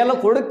చెప్పా. వీళ్ళ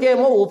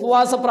కొడుకేమో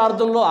ఉపవాస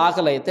ప్రార్థనలో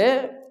ఆకలి అయితే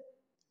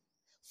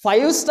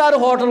 5 స్టార్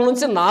హోటల్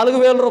నుంచి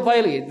 4,000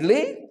 రూపాయలు ఇడ్లీ,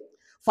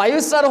 5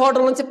 స్టార్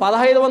హోటల్ నుంచి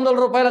 1,500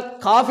 రూపాయల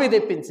కాఫీ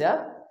తెప్పించా.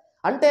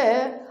 అంటే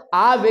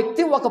ఆ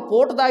వ్యక్తి ఒక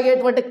పూట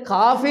తాగేటువంటి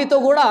కాఫీతో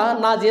కూడా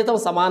నా జీతం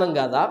సమానం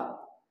కాదా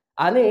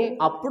అని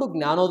అప్పుడు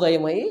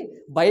జ్ఞానోదయమై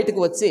బయటకు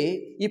వచ్చి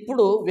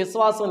ఇప్పుడు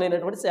విశ్వాసం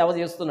లేనటువంటి సేవ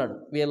చేస్తున్నాడు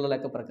వీళ్ళ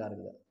లెక్క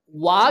ప్రకారంగా.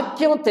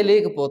 వాక్యం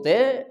తెలియకపోతే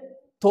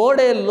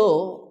తోడేళ్ళు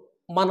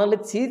మనల్ని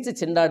చీల్చి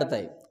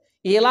చిండాడుతాయి.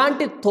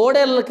 ఇలాంటి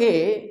తోడేళ్ళకి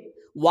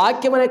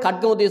వాక్యం అనే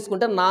ఖడ్గం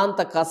తీసుకుంటే నా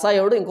అంత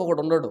కషాయుడు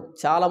ఇంకొకటి ఉండడు.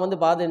 చాలామంది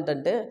బాధ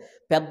ఏంటంటే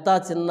పెద్ద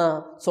చిన్న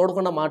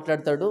చూడకుండా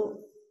మాట్లాడతాడు.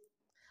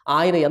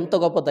 ఆయన ఎంత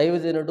గొప్ప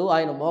దైవజనుడు,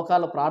 ఆయన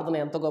మోకాళ్ళ ప్రార్థన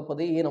ఎంత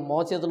గొప్పది, ఈయన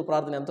మోచేతుల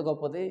ప్రార్థన ఎంత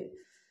గొప్పది,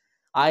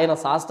 ఆయన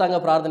సాష్టాంగ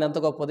ప్రార్థన ఎంత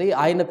గొప్పది,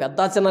 ఆయన పెద్ద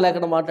చిన్న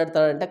లేకుండా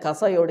మాట్లాడతాడంటే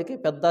కషాయుడికి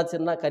పెద్ద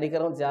చిన్న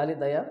కనికరం, జాలి,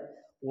 దయ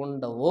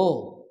ఉండవు.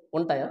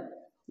 ఉంటాయా?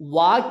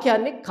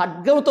 వాక్యాన్ని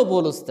ఖడ్గంతో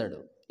పోలుస్తాడు.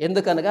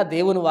 ఎందుకనగా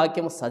దేవుని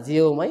వాక్యం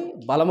సజీవమై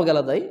బలము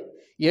గలదై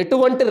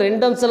ఎటువంటి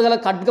 2 అంచెలు గల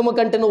ఖడ్గము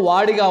కంటేను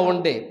వాడిగా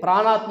ఉండే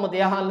ప్రాణాత్మ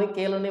దేహాన్ని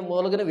కీలని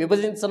మూలుగని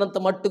విభజించినంత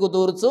మట్టుకు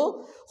దూరుచు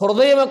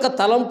హృదయం యొక్క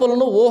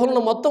తలంపులను,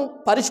 ఊహలను మొత్తం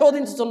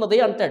పరిశోధించుతున్నది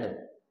అంటాడు.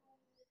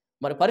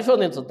 మరి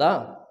పరిశోధించుద్దా?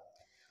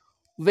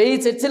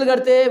 1000 చర్చిలు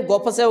కడితే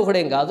గొప్ప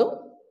సేవకుడేం కాదు,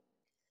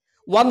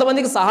 100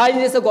 మందికి సహాయం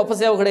చేసే గొప్ప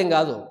సేవకుడేం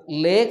కాదు.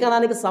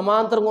 లేఖనానికి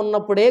సమాంతరంగా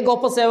ఉన్నప్పుడే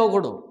గొప్ప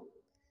సేవకుడు.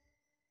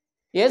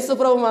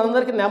 యేసుప్రభు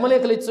మనందరికీ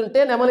నెమలేకలు ఇచ్చుంటే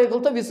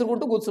నెమలేకలతో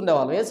విసురుకుంటూ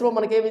కూర్చుండేవాళ్ళం. యేసుప్రభు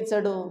మనకేమి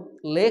ఇచ్చాడు?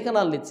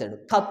 లేఖనాలను ఇచ్చాడు,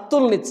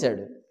 కత్తుల్ని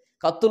ఇచ్చాడు.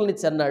 కత్తుల్ని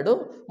ఇచ్చి అన్నాడు,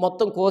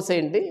 మొత్తం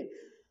కోసేయండి,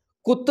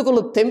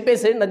 కుత్తుకులు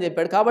తెంపేసేయండి అని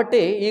చెప్పాడు. కాబట్టి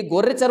ఈ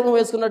గొర్రె చర్మం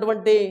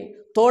వేసుకున్నటువంటి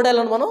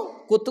తోడేళ్ళను మనం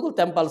కుత్తుకులు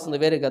తెంపాల్సింది,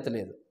 వేరే గతి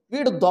లేదు.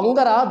 వీడు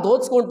దొంగరా,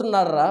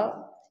 దోచుకుంటున్నారా,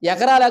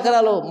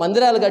 ఎకరాలు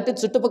మందిరాలు కట్టి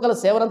చుట్టుపక్కల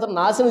సేవనంతా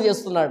నాశనం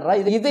చేస్తున్నాడు రా.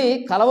 ఇది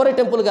కలవరి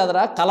టెంపుల్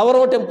కాదురా,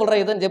 కలవరం టెంపుల్ రా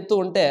ఇదని చెప్తూ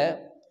ఉంటే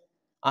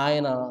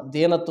ఆయన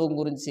దీనత్వం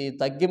గురించి,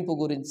 తగ్గింపు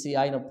గురించి,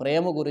 ఆయన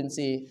ప్రేమ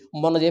గురించి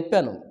మొన్న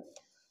చెప్పాను.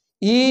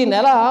 ఈ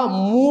నెల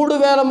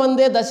 3,000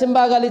 మందే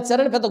దశంభాగాలు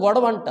ఇచ్చారని పెద్ద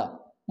గొడవ అంట.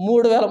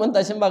 3,000 మంది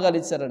దశంభాగాలు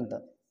ఇచ్చారంట.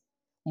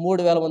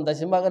 3,000 మంది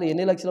దశంభాగాలు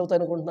ఎన్ని లక్షలు అవుతాయి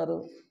అనుకుంటున్నారు?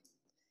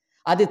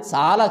 అది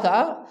చాలక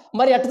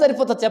మరి ఎట్ట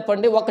సరిపోతుంది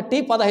చెప్పండి? ఒక టీ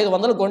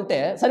 1,500 కొంటే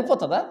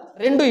సరిపోతుందా?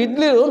 2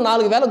 ఇడ్లీలు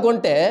 4,000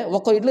 కొంటే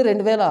ఒక్క ఇడ్లీ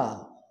 2,000.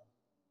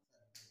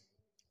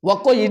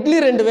 ఒక్కో ఇడ్లీ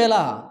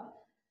 2000.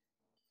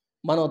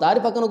 మనం దారి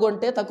పక్కన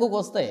కొంటే తక్కువకి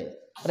వస్తాయి,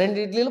 2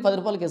 ఇడ్లీలు 10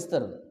 రూపాయలకి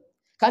ఇస్తారు.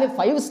 కానీ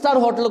 5 స్టార్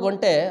హోటల్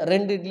కొంటే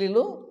 2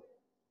 ఇడ్లీలు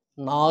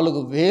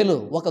 4000,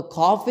 ఒక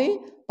కాఫీ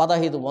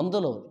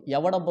 1500.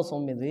 ఎవడబ్బ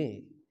సొమ్ము ఇది?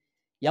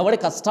 ఎవడి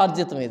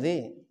కష్టార్జితం ఇది?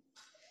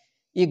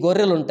 ఈ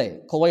గొర్రెలు ఉంటాయి,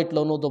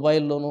 కువైట్లోను,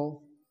 దుబాయ్లోను,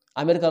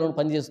 అమెరికాలోను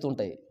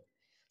పనిచేస్తుంటాయి,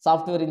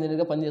 సాఫ్ట్వేర్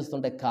ఇంజనీర్గా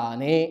పనిచేస్తుంటాయి.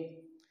 కానీ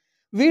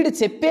వీడు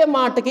చెప్పే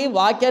మాటకి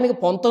వాక్యానికి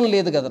పొంతం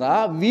లేదు కదరా,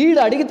 వీడు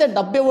అడిగితే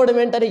డబ్బు ఇవ్వడం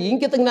ఏంటనే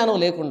ఇంకిత జ్ఞానం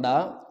లేకుండా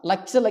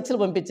లక్షలు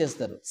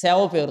పంపించేస్తారు సేవ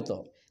పేరుతో.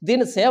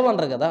 దీన్ని సేవ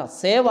అనరు కదా.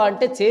 సేవ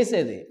అంటే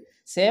చేసేది,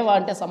 సేవ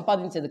అంటే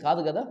సంపాదించేది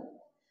కాదు కదా.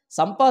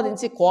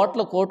 సంపాదించి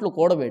కోట్లు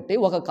కూడబెట్టి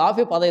ఒక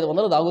కాఫీ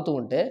 1500 తాగుతూ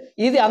ఉంటే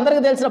ఇది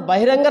అందరికీ తెలిసిన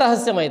బహిరంగ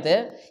రహస్యం అయితే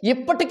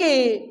ఇప్పటికీ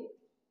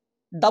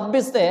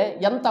డబ్బిస్తే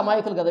ఎంత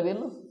అమాయకులు కదా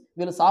వీళ్ళు.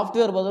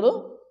 సాఫ్ట్వేర్ బదులు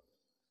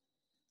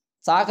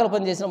చాకల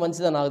పని చేసినా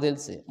మంచిదని నాకు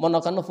తెలిసి. మొన్న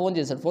ఒక అన్న ఫోన్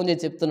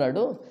చేసి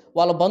చెప్తున్నాడు,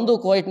 వాళ్ళ బంధువు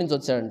కువైట్ నుంచి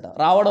వచ్చాడంట.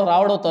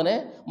 రావడంతోనే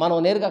మనం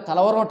నేరుగా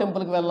కలవరం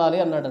టెంపుల్కి వెళ్ళాలి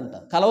అన్నాడంట.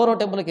 కలవరం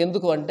టెంపుల్కి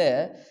ఎందుకు అంటే,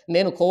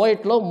 నేను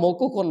కువైట్లో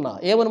మొక్కుకున్నా.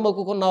 ఏమని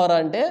మొక్కుకున్నావరా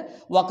అంటే,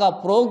 ఒక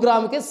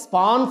ప్రోగ్రామ్కి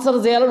స్పాన్సర్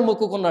చేయాలని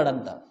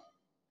మొక్కుకున్నాడంట.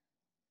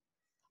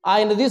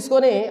 ఆయన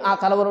తీసుకొని ఆ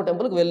కలవరం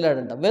టెంపుల్కి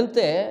వెళ్ళాడంట.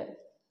 వెళ్తే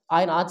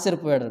ఆయన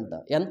ఆశ్చర్యపోయాడంట.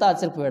 ఎంత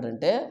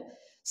ఆశ్చర్యపోయాడంటే,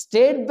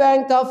 స్టేట్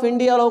బ్యాంక్ ఆఫ్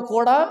ఇండియాలో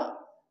కూడా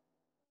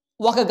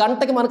 1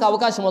 గంటకి మనకు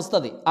అవకాశం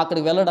వస్తుంది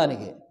అక్కడికి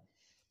వెళ్ళడానికి.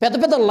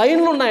 పెద్ద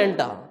లైన్లు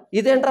ఉన్నాయంట.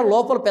 ఇదేంట్రా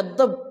లోపల పెద్ద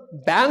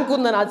బ్యాంక్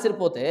ఉందని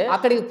ఆశ్చర్యపోతే,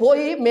 అక్కడికి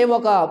పోయి మేము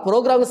ఒక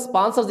ప్రోగ్రామ్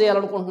స్పాన్సర్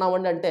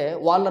చేయాలనుకుంటున్నామండి అంటే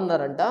వాళ్ళు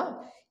అన్నారంట,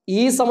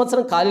 ఈ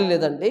సంవత్సరం ఖాళీ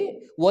లేదండి,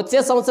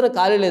 వచ్చే సంవత్సరం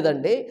ఖాళీ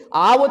లేదండి,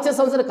 వచ్చే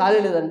సంవత్సరం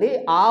ఖాళీ లేదండి,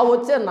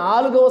 వచ్చే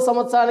 4వ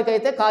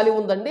సంవత్సరానికైతే ఖాళీ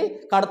ఉందండి,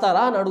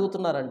 కడతారా అని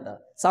అడుగుతున్నారంట.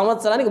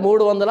 సంవత్సరానికి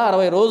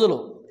 360 రోజులు.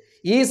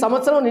 ఈ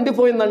సంవత్సరం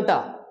నిండిపోయిందంట.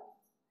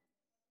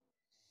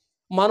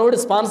 మనోడి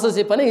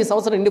స్పాన్సర్షిప్ అని ఈ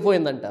సంవత్సరం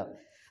నిండిపోయిందంట.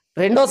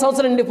 2వ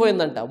సంవత్సరం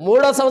నిండిపోయిందంట.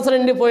 3వ సంవత్సరం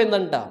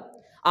నిండిపోయిందంట.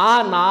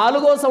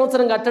 4వ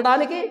సంవత్సరం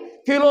కట్టడానికి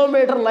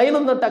కిలోమీటర్ లైన్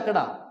ఉందంట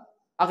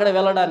అక్కడ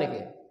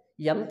వెళ్ళడానికి.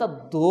 ఎంత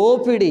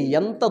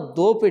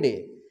దోపిడి.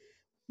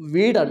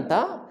 వీడంట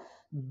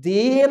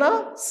దీన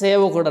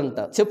సేవకుడంట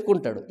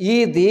చెప్పుకుంటాడు. ఈ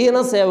దీన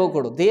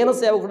సేవకుడు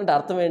అంటే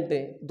అర్థం ఏంటి?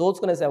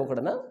 దోచుకునే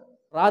సేవకుడనా?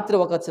 రాత్రి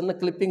ఒక చిన్న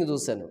క్లిప్పింగ్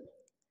చూశాను.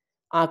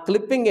 ఆ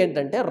క్లిప్పింగ్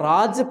ఏంటంటే,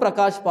 రాజ్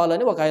ప్రకాష్ పాల్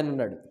అని ఒక ఆయన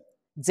ఉన్నాడు.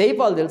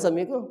 జైపాల్ తెలుసా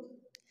మీకు?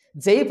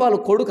 జైపాల్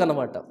కొడుకు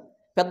అన్నమాట,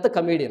 పెద్ద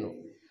కమీడియన్.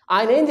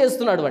 ఆయన ఏం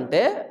చేస్తున్నాడు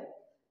అంటే,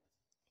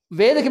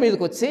 వేదిక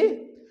మీదకి వచ్చి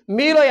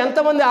మీలో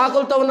ఎంతమంది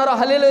ఆకలితో ఉన్నారో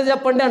హల్లెలూయా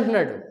చెప్పండి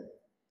అంటున్నాడు.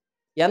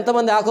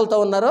 ఎంతమంది ఆకలితో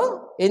ఉన్నారో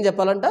ఏం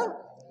చెప్పాలంట?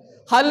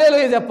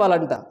 హల్లెలూయా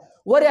చెప్పాలంట.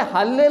 ఒరే,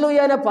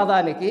 హల్లెలూయా అనే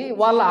పదానికి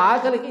వాళ్ళ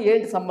ఆకలికి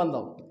ఏంటి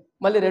సంబంధం?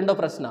 మళ్ళీ రెండో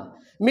ప్రశ్న,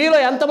 మీలో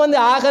ఎంతమంది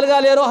ఆకలిగా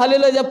లేరో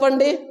హల్లెలూయా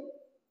చెప్పండి.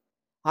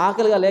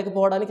 ఆకలిగా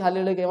లేకపోవడానికి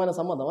హల్లెలూయాకి ఏమైనా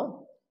సంబంధమా?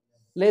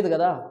 లేదు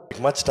కదా.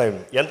 Much time.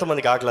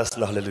 ఎంతమందికి ఆకలి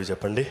వస్తుందో హల్లెలూయా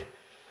చెప్పండి.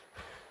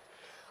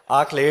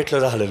 ఆకలి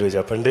వేయట్లేదా హల్లెలూయా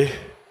చెప్పండి.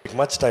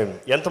 Much time.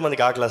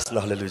 ఎంతమందికి ఆకలి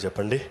వస్తుందో హల్లెలూయా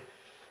చెప్పండి.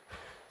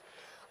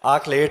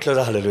 ఆకలి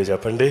వేయట్లేదా హల్లెలూయా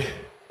చెప్పండి.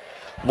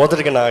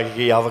 మొదటిగా నాకు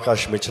ఈ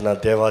అవకాశం ఇచ్చిన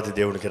దేవాది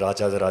దేవునికి,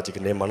 రాజాది రాజుకి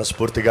నేను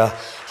మనస్ఫూర్తిగా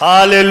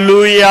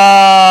హల్లెలూయా.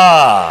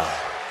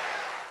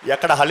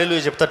 ఎక్కడ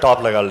హల్లెలూయా చెప్తే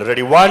టాప్ లగాలి.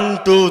 రెడీ, 1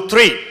 2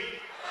 3.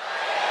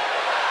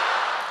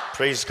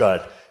 Praise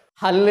God.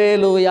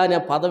 హల్లెలూయా అనే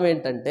పదం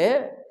ఏంటంటే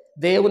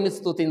దేవుణ్ణి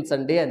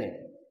స్తుతించండి అని.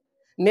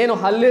 నేను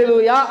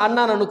హల్లెలూయా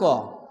అన్నాను అనుకో,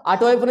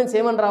 అటువైపు నుంచి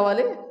ఏమని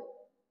రావాలి?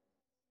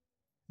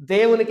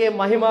 దేవునికే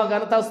మహిమ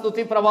ఘనత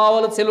స్తుతి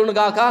ప్రభావాలు చెల్లును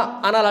గాక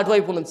అనాలి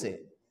అటువైపు నుంచి.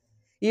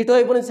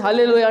 ఇటువైపు నుంచి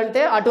హల్లెలూయా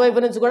అంటే అటువైపు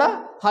నుంచి కూడా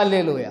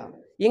హల్లెలూయా.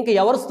 ఇంక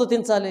ఎవరు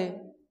స్తుతించాలి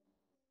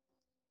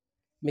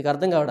మీకు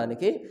అర్థం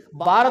కావడానికి?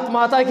 భారత్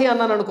మాతాకి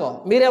అన్నాను అనుకో,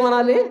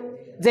 మీరేమనాలి?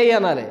 జై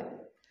అనాలి.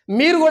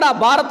 మీరు కూడా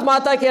భారత్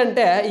మాతాకి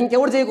అంటే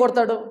ఇంకెవడు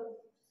చేయకూడతాడు?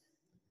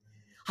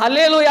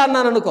 హల్లెలూయా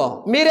అన్నాను అనుకో,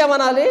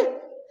 మీరేమనాలి?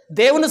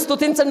 దేవుని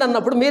స్తుతించండి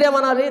అన్నప్పుడు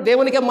మీరేమనాలి?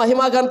 దేవునికే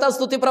మహిమ ఘనత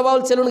స్తుతి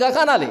ప్రభావాలు చెల్లును గాక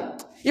అనాలి.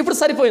 ఇప్పుడు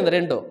సరిపోయింది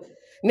రెండు.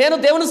 నేను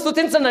దేవుని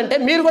స్తుతించండి అంటే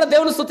మీరు కూడా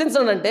దేవుని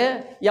స్తుతించండి అంటే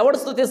ఎవడు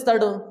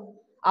స్తుతిస్తాడు?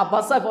 ఆ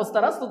బస్ ఆపి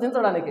వస్తారా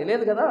స్తుతించడానికి?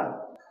 లేదు కదా.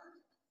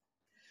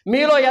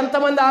 మీలో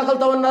ఎంతమంది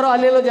ఆకలితో ఉన్నారో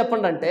హల్లెలూయా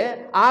చెప్పండి అంటే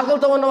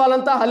ఆకలితో ఉన్న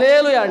వాళ్ళంతా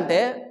హల్లెలూయా అంటే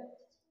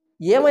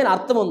ఏమైనా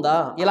అర్థం ఉందా?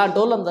 ఇలాంటి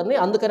వాళ్ళందరినీ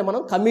అందుకని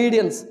మనం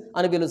కమీడియన్స్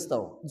అని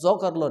పిలుస్తాం,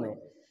 జోకర్లోనే.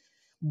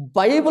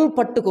 బైబిల్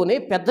పట్టుకొని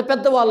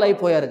పెద్ద వాళ్ళు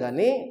అయిపోయారు,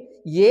 కానీ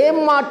ఏం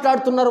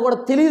మాట్లాడుతున్నారో కూడా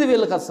తెలియదు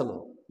వీళ్ళకి. అసలు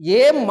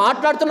ఏం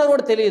మాట్లాడుతున్నారో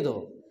కూడా తెలియదు.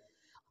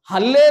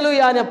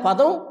 హల్లెలూయా అనే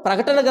పదం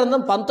ప్రకటన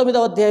గ్రంథం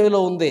 19వ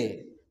అధ్యాయంలో ఉంది.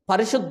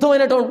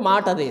 పరిశుద్ధమైనటువంటి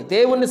మాట అది,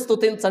 దేవుణ్ణి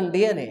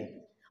స్తుతించండి అని.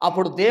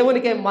 అప్పుడు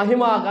దేవునికే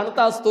మహిమ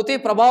ఘనత స్తుతి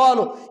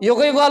ప్రభావాలు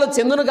యుగయుగాలు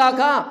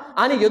చెందునుగాక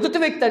అని ఎదుటి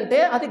వ్యక్తి అంటే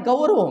అది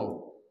గౌరవం.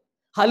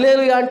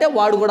 హల్లెలూయా అంటే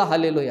వాడు కూడా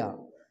హల్లెలూయా.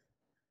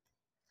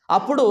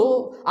 అప్పుడు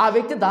ఆ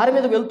వ్యక్తి దారి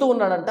మీద వెళ్తూ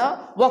ఉన్నాడంట,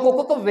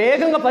 ఒక్కొక్క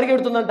వేగంగా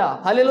పరిగెడుతుందంట.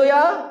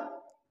 హల్లెలూయా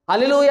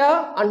హల్లెలూయా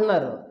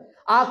అంటున్నారు.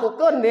 ఆ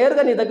కుక్క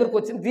నేరుగా నీ దగ్గరకు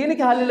వచ్చింది.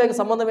 దీనికి హల్లెలూయాకి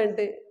సంబంధం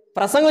ఏంటి?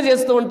 ప్రసంగం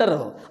చేస్తూ ఉంటారు.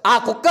 ఆ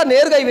కుక్క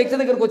నేరుగా ఈ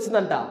వ్యక్తి దగ్గరకు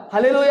వచ్చిందంట.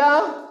 హల్లెలూయా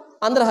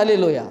అందరూ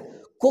హల్లెలూయా.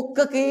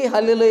 కుక్కకి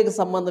హల్లెలూయాకి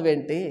సంబంధం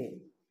ఏంటి?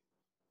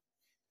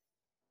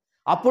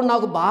 అప్పుడు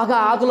నాకు బాగా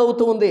ఆకలి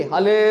అవుతూ ఉంది.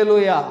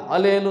 హల్లెలూయా,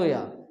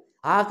 హల్లెలూయా.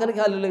 ఆకలికి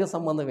హల్లెలూయా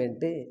సంబంధం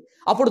ఏంటి?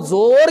 అప్పుడు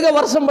జోరుగా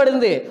వర్షం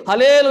పడింది.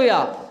 హల్లెలూయా.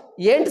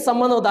 ఏంటి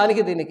సంబంధం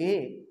దానికి దీనికి?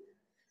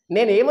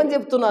 నేను ఏమని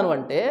చెప్తున్నాను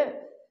అంటే,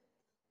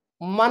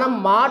 మనం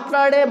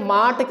మాట్లాడే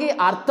మాటకి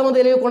అర్థం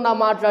తెలియకుండా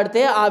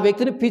మాట్లాడితే ఆ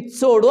వ్యక్తిని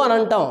పిచ్చోడు అని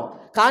అంటాం.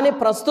 కానీ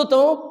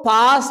ప్రస్తుతం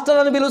పాస్టర్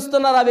అని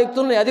పిలుస్తున్నారు ఆ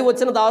వ్యక్తుల్ని. అది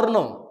వచ్చిన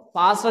దారుణం.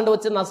 పాస్టర్ అంటే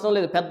వచ్చిన నష్టం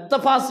లేదు, పెద్ద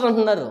పాస్టర్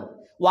అంటున్నారు.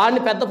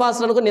 వాడిని పెద్ద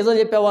పాస్టర్ అనుకో నిజం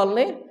చెప్పే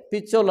వాళ్ళని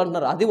పిచ్చోళ్ళు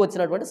అంటున్నారు. అది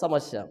వచ్చినటువంటి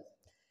సమస్య.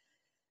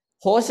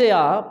 హోషేయ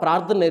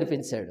ప్రార్థన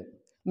నేర్పించాడు.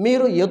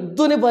 మీరు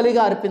ఎద్దుని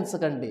బలిగా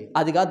అర్పించకండి,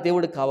 అది కాదు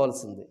దేవుడికి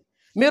కావాల్సింది.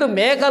 మీరు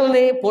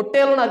మేకల్ని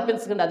పొట్టేలను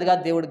అర్పించకండి, అది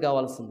కాదు దేవుడికి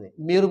కావాల్సింది.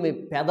 మీరు మీ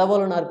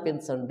పెదవులను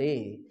అర్పించండి.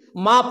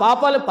 మా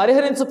పాపాలను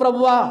పరిహరించు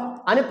ప్రభువా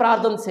అని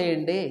ప్రార్థన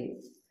చేయండి.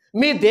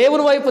 మీ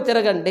దేవుని వైపు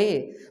తిరగండి.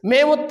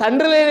 మేము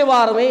తండ్రి లేని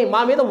వారమే, మా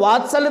మీద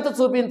వాత్సల్యత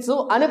చూపించు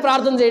అని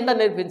ప్రార్థన చేయండి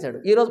అని నేర్పించాడు.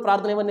 ఈరోజు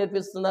ప్రార్థన ఏమని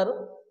నేర్పిస్తున్నారు?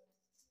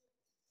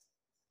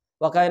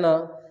 ఒక ఆయన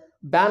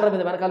బ్యానర్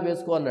మీద వెనకాల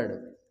వేసుకో అన్నాడు.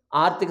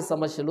 ఆర్థిక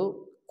సమస్యలు,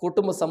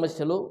 కుటుంబ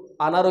సమస్యలు,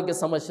 అనారోగ్య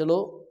సమస్యలు,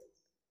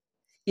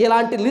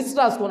 ఇలాంటి లిస్ట్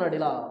రాసుకున్నాడు.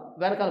 ఇలా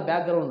వెనకాల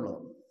బ్యాక్గ్రౌండ్లో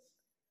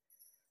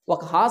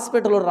ఒక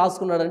హాస్పిటల్లో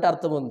రాసుకున్నాడంటే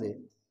అర్థం ఉంది.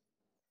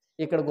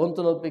 ఇక్కడ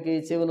గొంతు నొప్పికి,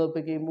 చెవి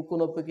నొప్పికి, ముక్కు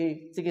నొప్పికి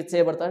చికిత్స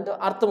చేయబడతా అంటే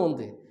అర్థం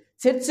ఉంది.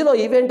 చర్చిలో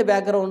ఈవెంట్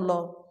బ్యాక్గ్రౌండ్లో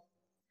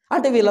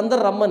అంటే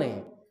వీళ్ళందరూ రమ్మని,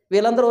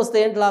 వీళ్ళందరూ వస్తే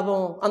ఏంటి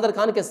లాభం? అందరు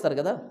కానుకేస్తారు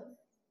కదా,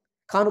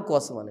 కాను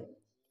కోసమని.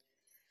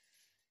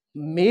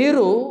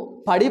 మీరు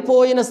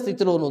పడిపోయిన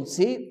స్థితిలో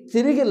నుంచి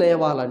తిరిగి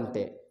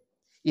లేవాలంటే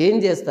ఏం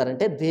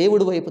చేస్తారంటే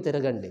దేవుడి వైపు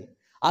తిరగండి.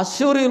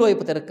 అశ్షూరీయుల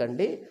వైపు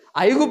తిరగండి,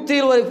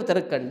 ఐగుప్తీయుల వైపు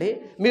తిరగండి,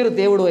 మీరు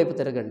దేవుడి వైపు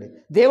తిరగండి.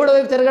 దేవుడి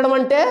వైపు తిరగడం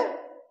అంటే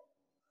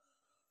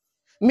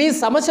మీ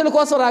సమస్యల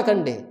కోసం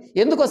రాకండి.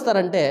 ఎందుకు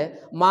వస్తారంటే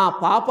మా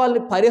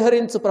పాపాలని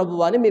పరిహరించు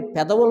ప్రభువా అని మీ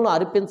పెదవులను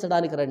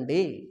అర్పించడానికి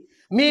రండి.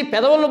 మీ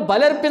పెదవులను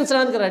బలి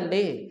అర్పించడానికి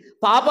రండి.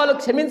 పాపాలు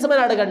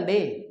క్షమించమని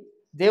అడగండి.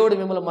 దేవుడు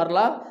మిమ్మల్ని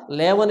మరలా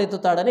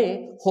లేవనెత్తుతాడని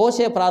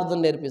హోషేయ ప్రార్థన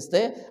నేర్పిస్తే,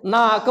 నా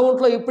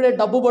అకౌంట్లో ఇప్పుడే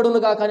డబ్బు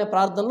పడునుగా కానీ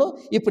ప్రార్థనలు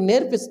ఇప్పుడు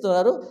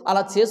నేర్పిస్తున్నారు.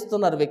 అలా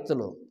చేస్తున్నారు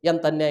వ్యక్తులు.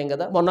 ఎంత అన్యాయం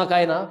కదా. మొన్న ఒక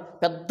ఆయన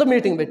పెద్ద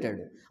మీటింగ్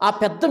పెట్టాడు. ఆ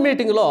పెద్ద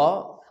మీటింగ్లో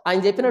ఆయన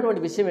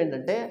చెప్పినటువంటి విషయం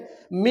ఏంటంటే,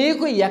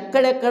 మీకు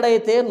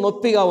ఎక్కడెక్కడైతే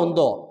నొప్పిగా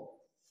ఉందో,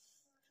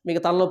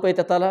 మీకు తలనొప్పి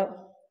అయితే తల,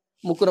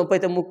 ముక్కు నొప్పి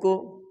అయితే ముక్కు,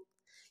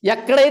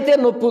 ఎక్కడైతే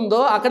నొప్పి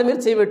ఉందో అక్కడ మీరు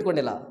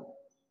చేయబెట్టుకోండి. ఇలా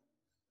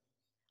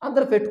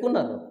అందరు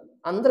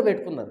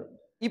పెట్టుకున్నారు.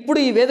 ఇప్పుడు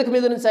ఈ వేదిక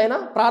మీద నుంచి ఆయన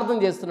ప్రార్థన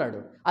చేస్తున్నాడు.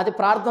 అది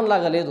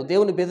ప్రార్థనలాగా లేదు,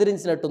 దేవుని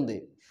బెదిరించినట్టుంది.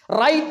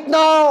 రైట్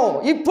నౌ,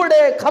 ఇప్పుడే,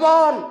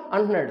 కమాన్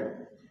అంటున్నాడు.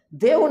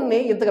 దేవుణ్ణి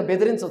ఇంతగా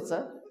బెదిరించవచ్చా?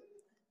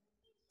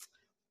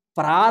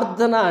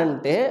 ప్రార్థన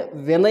అంటే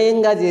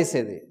వినయంగా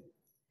చేసేది.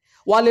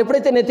 వాళ్ళు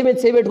ఎప్పుడైతే నెత్తి మీద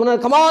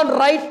చేయబెట్టుకున్నారు, కమాన్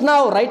రైట్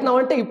నౌ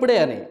అంటే ఇప్పుడే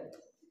అని.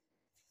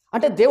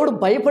 అంటే దేవుడు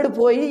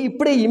భయపడిపోయి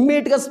ఇప్పుడే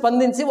ఇమ్మీడియట్గా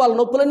స్పందించి వాళ్ళ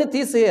నొప్పులన్నీ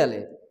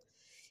తీసేయాలి.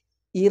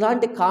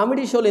 ఇలాంటి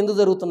కామెడీ షోలు ఎందుకు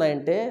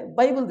జరుగుతున్నాయంటే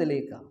బైబిల్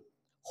తెలియక.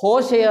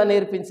 హోషేయ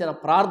నేర్పించిన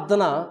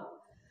ప్రార్థన,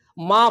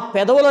 మా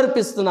పెదవులు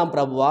అర్పిస్తున్నాం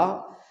ప్రభువా,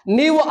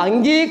 నీవు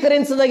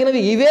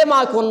అంగీకరించదగినవి ఇవే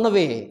మాకు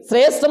ఉన్నవి.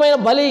 శ్రేష్టమైన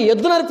బలి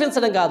ఎద్దును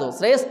అర్పించడం కాదు,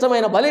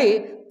 శ్రేష్టమైన బలి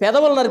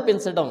పెదవులను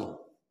అర్పించడం.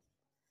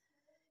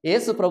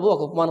 యేసు ప్రభు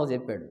ఒక ఉపమానం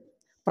చెప్పాడు.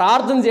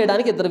 ప్రార్థన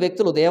చేయడానికి ఇద్దరు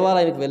వ్యక్తులు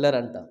దేవాలయానికి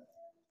వెళ్ళారంట.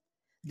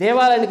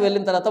 దేవాలయానికి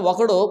వెళ్ళిన తర్వాత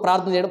ఒకడు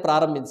ప్రార్థన చేయడం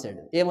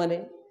ప్రారంభించాడు. ఏమని?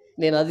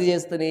 నేను అది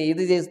చేస్తని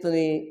ఇది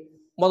చేస్తని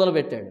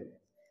మొదలుపెట్టాడు.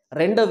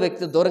 రెండో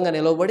వ్యక్తి దూరంగా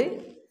నిలవబడి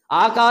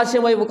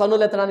ఆకాశం వైపు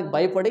కన్నులెత్తడానికి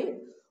భయపడి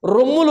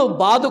రొమ్ములు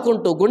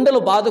బాదుకుంటూ, గుండెలు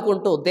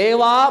బాదుకుంటూ,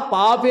 దేవా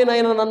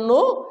పాపినైన నన్ను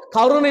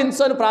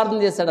కరుణించు అని ప్రార్థన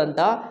చేశాడంట.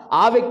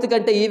 ఆ వ్యక్తి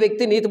కంటే ఈ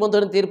వ్యక్తి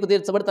నీతిమంతుడిని తీర్పు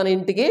తీర్చబడి తన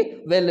ఇంటికి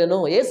వెళ్ళెను.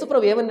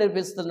 యేసుప్రభు ఏమని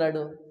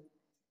నేర్పిస్తున్నాడు?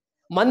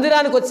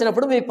 మందిరానికి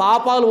వచ్చినప్పుడు మీ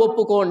పాపాలు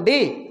ఒప్పుకోండి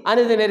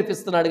అనేది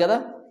నేర్పిస్తున్నాడు కదా.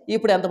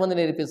 ఇప్పుడు ఎంతమంది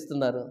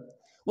నేర్పిస్తున్నారు?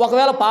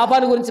 ఒకవేళ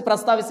పాపాల గురించి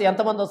ప్రస్తావిస్తే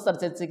ఎంతమంది వస్తారు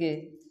చర్చికి?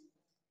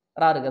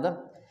 రారు కదా.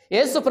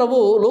 యేసు ప్రభు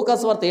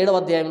లూకాసు వార్త 7వ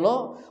అధ్యాయంలో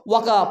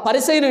ఒక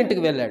పరిసయ్యుని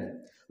ఇంటికి వెళ్ళాడు.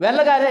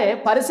 వెళ్ళగానే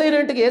పరిసయ్యుని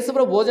ఇంటికి యేసు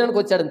ప్రభు భోజనానికి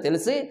వచ్చాడని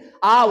తెలిసి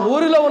ఆ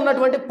ఊరిలో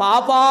ఉన్నటువంటి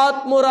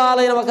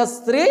పాపాత్మురాలైన ఒక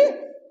స్త్రీ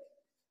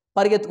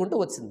పరిగెత్తుకుంటూ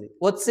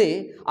వచ్చి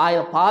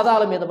ఆయన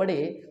పాదాల మీద పడి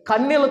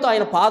కన్నీళ్లతో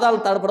ఆయన పాదాలు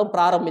తడపడం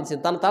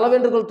ప్రారంభించింది. తన తల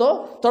వెంట్రుకలతో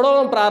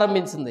తొడవడం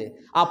ప్రారంభించింది.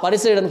 ఆ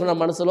పరిసయ్యుడు అనుకున్న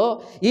మనసులో,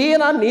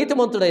 ఈయన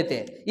నీతిమంతుడైతే,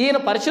 ఈయన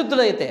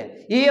పరిశుద్ధుడైతే,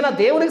 ఈయన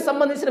దేవునికి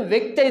సంబంధించిన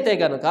వ్యక్తి అయితే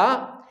గనుక,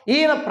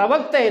 ఈయన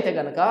ప్రవక్త అయితే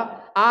గనక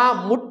ఆ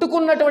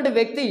ముట్టుకున్నటువంటి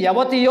వ్యక్తి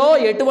ఎవతియో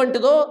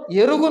ఎటువంటిదో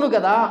ఎరుగును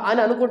కదా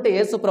అని అనుకుంటే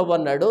యేసు ప్రభు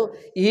అన్నాడు,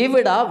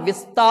 ఈవిడ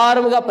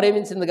విస్తారముగా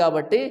ప్రేమించింది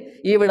కాబట్టి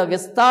ఈవిడ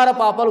విస్తార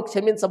పాపాలు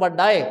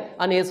క్షమించబడ్డాయి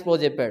అని యేసు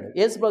ప్రభు చెప్పాడు.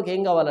 యేసు ప్రభుకి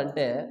ఏం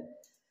కావాలంటే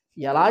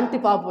ఎలాంటి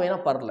పాపమైనా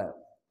పర్లేదు,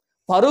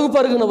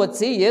 పరుగున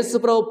వచ్చి యేసు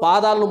ప్రభు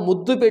పాదాలను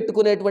ముద్దు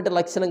పెట్టుకునేటువంటి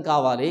లక్షణం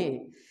కావాలి.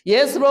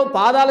 యేసు ప్రభు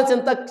పాదాల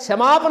చెంత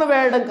క్షమాపణ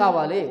వేయడం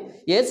కావాలి.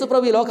 యేసు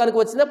ప్రభు ఈ లోకానికి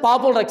వచ్చిందే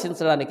పాపులు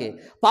రక్షించడానికి.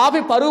 పాపి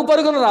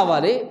పరుగున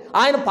రావాలి,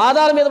 ఆయన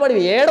పాదాల మీద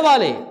పడి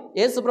ఏడవాలి.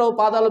 యేసు ప్రభు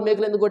పాదాలు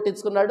మేకలు ఎందుకు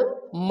కొట్టించుకున్నాడు?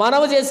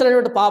 మనము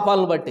చేసినటువంటి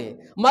పాపాలను బట్టి.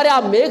 మరి ఆ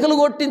మేకలు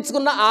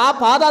కొట్టించుకున్న ఆ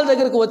పాదాల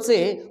దగ్గరకు వచ్చి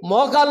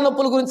మోకాల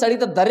నొప్పుల గురించి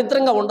అడిగితే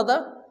దరిద్రంగా ఉండదా?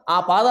 ఆ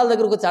పాదాల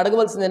దగ్గరకు వచ్చి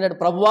అడగవలసింది ఏంటంటే,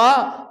 ప్రభువా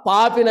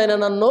పాపినైనా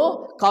నన్ను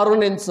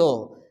కరుణించు,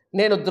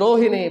 నేను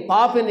ద్రోహిని,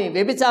 పాపిని,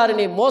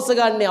 వ్యభిచారిని,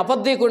 మోసగాడిని,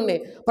 అబద్ధీకుడిని,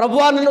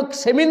 ప్రభువా నన్ను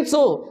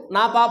క్షమించు,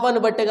 నా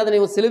పాపాన్ని బట్టే కదా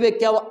నీవు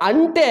సిలువెక్కావు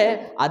అంటే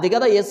అది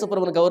కదా యేసు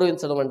ప్రభువుని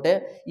గౌరవించడం అంటే.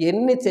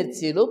 ఎన్ని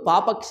చర్చీలు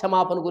పాప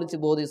క్షమాపణ గురించి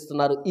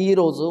బోధిస్తున్నారు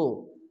ఈరోజు.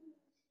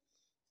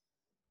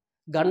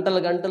 గంటలు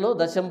గంటలు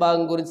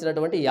దశంభాగం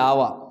గురించినటువంటి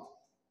యావ,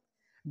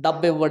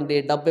 డబ్బు ఇవ్వండి,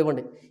 డబ్బు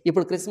ఇవ్వండి.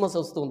 ఇప్పుడు క్రిస్మస్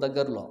వస్తుంది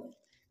దగ్గరలో.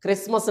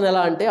 క్రిస్మస్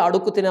ఎలా అంటే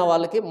అడుక్కు తినే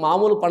వాళ్ళకి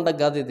మామూలు పండగ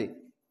కాదు ఇది.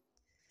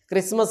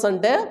 క్రిస్మస్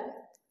అంటే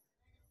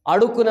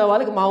అడుక్కునే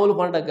వాళ్ళకి మామూలు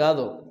పండగ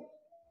కాదు.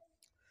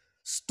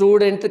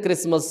 Student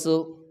Christmas,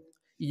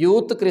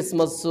 youth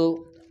Christmas,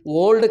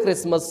 old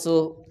Christmas,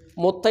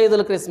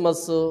 ముత్తైదుల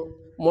Christmas,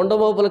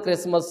 ముండమోపుల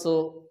Christmas,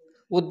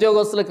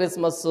 ఉద్యోగస్తుల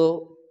క్రిస్మస్,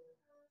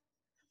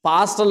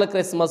 పాస్టర్ల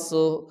క్రిస్మస్,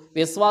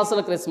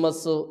 విశ్వాసుల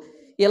క్రిస్మస్,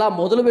 ఇలా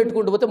మొదలు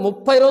పెట్టుకుంటూ పోతే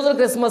 30 రోజుల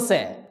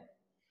క్రిస్మస్సే.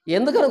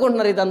 ఎందుకు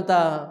అనుకుంటున్నారు ఇదంతా?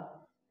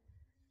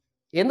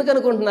 ఎందుకు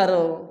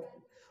అనుకుంటున్నారు?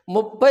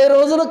 30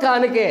 రోజులు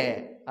కానికే.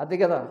 అది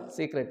కదా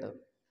సీక్రెట్.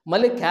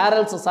 మళ్ళీ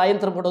క్యారల్స్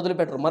సాయంత్రం పూట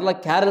వదిలిపెట్టరు, మళ్ళీ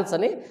క్యారల్స్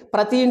అని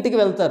ప్రతి ఇంటికి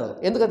వెళ్తారు.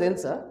 ఎందుకో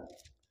తెలుసా?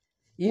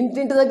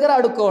 ఇంటింటి దగ్గర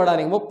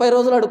అడుక్కోవడానికి. 30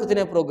 రోజులు అడుక్కు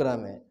తినే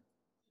ప్రోగ్రామే.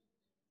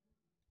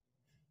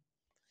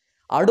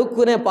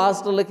 అడుక్కునే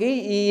పాస్టర్లకి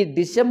ఈ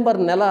డిసెంబర్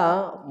నెల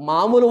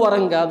మామూలు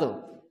వరం కాదు.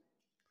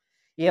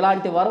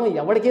 ఇలాంటి వరం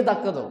ఎవరికీ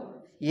దక్కదు,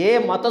 ఏ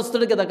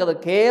మతస్థుడికి దక్కదు,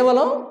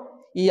 కేవలం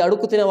ఈ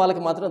అడుక్కు తినే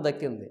వాళ్ళకి మాత్రం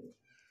దక్కింది.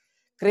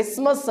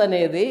 క్రిస్మస్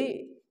అనేది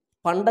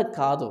పండగ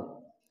కాదు.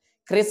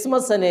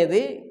 క్రిస్మస్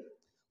అనేది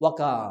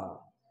ఒక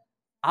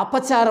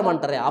అపచారం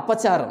అంటారే,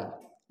 అపచారం,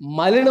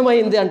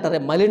 మలినమైంది అంటారే,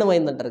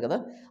 మలినమైంది అంటారు కదా,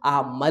 ఆ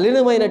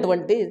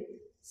మలినమైనటువంటి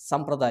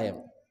సంప్రదాయం.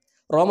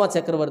 రోమా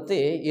చక్రవర్తి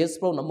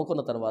యేసుప్రభువు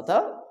నమ్ముకున్న తర్వాత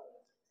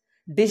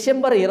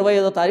డిసెంబర్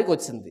 25వ తారీఖు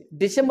వచ్చింది.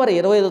 డిసెంబర్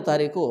 25వ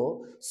తారీఖు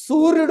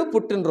సూర్యుడు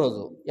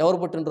పుట్టినరోజు. ఎవరు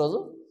పుట్టినరోజు?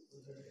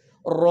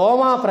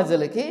 రోమా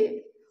ప్రజలకి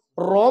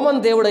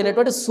రోమన్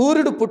దేవుడైనటువంటి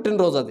సూర్యుడు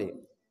పుట్టినరోజు అది.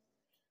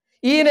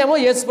 ఈయనేమో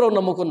యేసుప్రభువు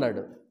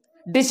నమ్ముకున్నాడు.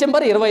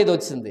 డిసెంబర్ 25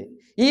 వచ్చింది.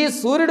 ఈ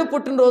సూర్యుడు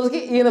పుట్టినరోజుకి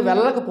ఈయన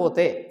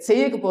వెళ్ళకపోతే,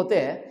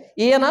 చేయకపోతే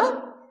ఈయన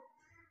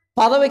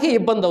పదవికి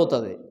ఇబ్బంది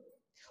అవుతుంది.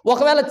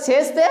 ఒకవేళ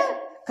చేస్తే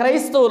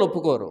క్రైస్తవులు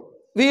ఒప్పుకోరు,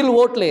 వీళ్ళు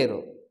ఓట్లేరు.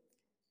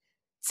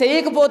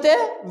 చేయకపోతే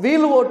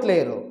వీళ్ళు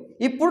ఓట్లేరు.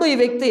 ఇప్పుడు ఈ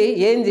వ్యక్తి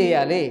ఏం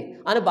చేయాలి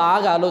అని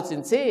బాగా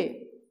ఆలోచించి,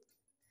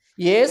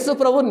 యేసు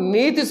ప్రభు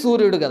నీతి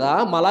సూర్యుడు కదా,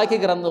 మలాకి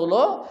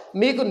గ్రంథంలో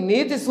మీకు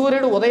నీతి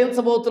సూర్యుడు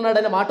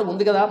ఉదయించబోతున్నాడనే మాట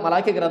ఉంది కదా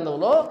మలాకి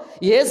గ్రంథంలో.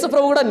 యేసు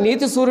ప్రభు కూడా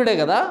నీతి సూర్యుడే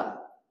కదా,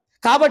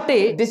 కాబట్టి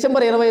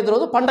డిసెంబర్ 25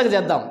 రోజు పండగ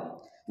చేద్దాం.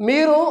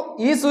 మీరు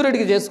ఈ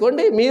సూర్యుడికి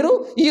చేసుకోండి, మీరు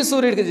ఈ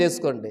సూర్యుడికి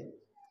చేసుకోండి.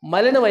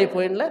 మలినం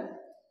అయిపోయిందిలే.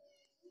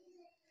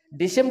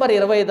 డిసెంబర్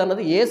 25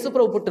 అన్నది యేసు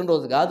ప్రభు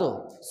పుట్టినరోజు కాదు,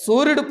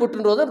 సూర్యుడు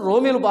పుట్టినరోజు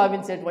రోమిలు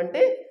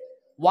భావించేటువంటి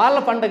వాళ్ళ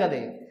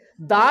పండగది.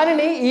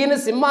 దానిని ఈయన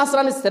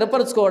సింహాసనాన్ని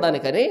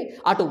స్థిరపరచుకోవడానికని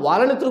అటు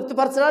వాళ్ళని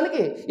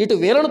తృప్తిపరచడానికి ఇటు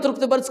వీళ్ళను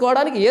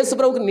తృప్తిపరచుకోవడానికి యేసు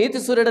ప్రభువుకి నీతి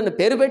సూర్యుడని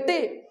పేరు పెట్టి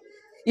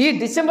ఈ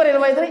డిసెంబర్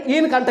 25ని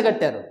ఈయన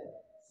కంటగట్టారు.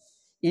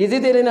 ఇది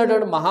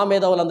తెలియనటువంటి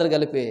మహామేధావులందరూ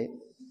కలిపి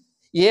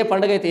ఏ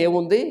పండగ అయితే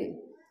ఏముంది,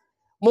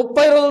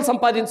 30 రోజులు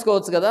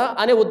సంపాదించుకోవచ్చు కదా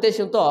అనే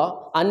ఉద్దేశంతో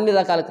అన్ని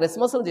రకాల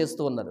క్రిస్మస్లు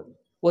చేస్తూ ఉన్నారు.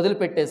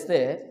 వదిలిపెట్టేస్తే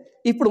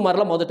ఇప్పుడు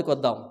మరలా మొదటికి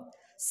వద్దాం.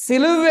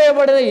 సిలువ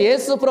వేయబడిన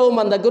యేసు ప్రభు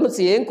మన దగ్గర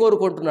నుంచి ఏం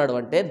కోరుకుంటున్నాడు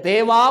అంటే,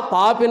 దేవా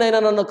పాపినైనా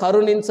నన్ను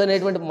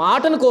కరుణించనేటువంటి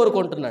మాటను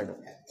కోరుకుంటున్నాడు.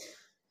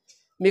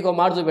 మీకు ఒక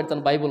మాట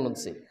చూపెడతాను బైబిల్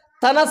నుంచి.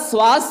 తన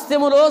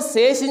స్వాస్థ్యములో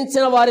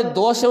శేషించిన వారి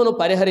దోషమును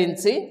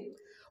పరిహరించి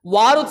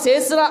వారు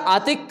చేసిన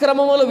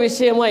అతిక్రమముల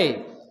విషయమై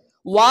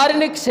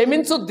వారిని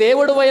క్షమించు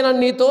దేవుడువైన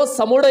నీతో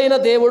సముడైన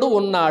దేవుడు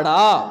ఉన్నాడా?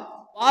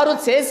 వారు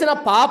చేసిన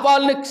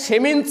పాపాలను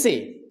క్షమించి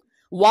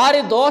వారి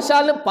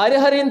దోషాలను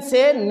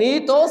పరిహరించే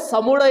నీతో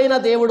సముడైన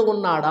దేవుడు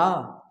ఉన్నాడా?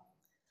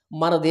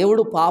 మన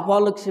దేవుడు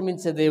పాపాలను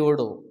క్షమించే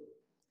దేవుడు.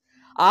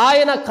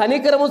 ఆయన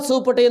కనికరము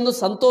చూపుటయందు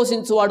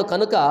సంతోషించువాడు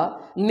కనుక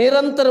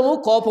నిరంతరము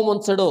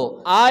కోపముంచడు.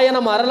 ఆయన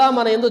మరలా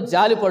మన యందు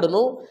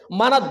జాలిపడును,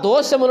 మన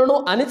దోషములను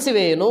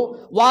అణిచివేయును,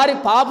 వారి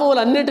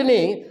పాపములన్నిటినీ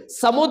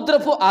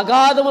సముద్రపు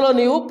అగాధములో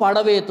నీవు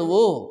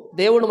పడవేతువు.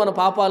 దేవుడు మన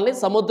పాపాలని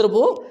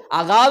సముద్రపు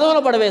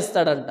అగాధంలో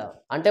పడవేస్తాడంట.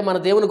 అంటే మన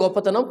దేవుని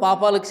గొప్పతనం,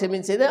 పాపాలు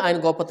క్షమించేదే ఆయన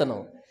గొప్పతనం.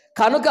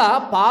 కనుక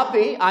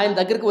పాపి ఆయన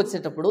దగ్గరికి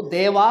వచ్చేటప్పుడు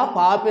దేవా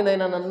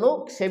పాపినైనా నన్ను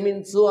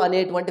క్షమించు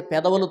అనేటువంటి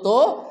పెదవులతో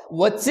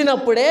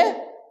వచ్చినప్పుడే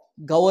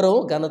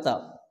గౌరవం, ఘనత.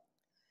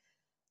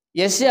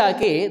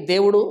 యెషయాకి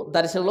దేవుడు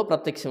దర్శనంలో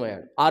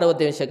ప్రత్యక్షమయ్యాడు 6వ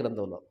అధ్యాయ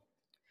గ్రంథంలో.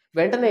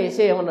 వెంటనే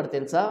యెషయా ఏమన్నాడు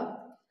తెలుసా?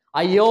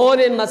 అయ్యో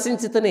నేను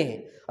నశించితని,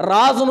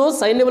 రాజును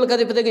సైన్యములకు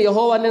అధిపతిగా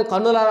యెహోవాను నేను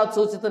కన్నులారా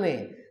చూచితని,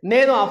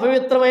 నేను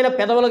అపవిత్రమైన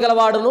పెదవులు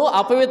గలవాడును,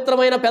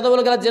 అపవిత్రమైన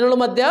పెదవులు గల జనుల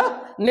మధ్య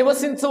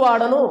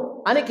నివసించువాడను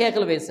అని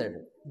కేకలు వేశాడు.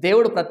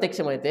 దేవుడు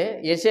ప్రత్యక్షమైతే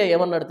యెషయా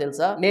ఏమన్నాడు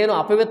తెలుసా? నేను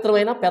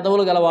అపవిత్రమైన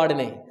పెదవులు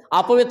గలవాడిని,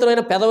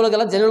 అపవిత్రమైన పెదవులు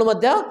గల జనుల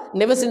మధ్య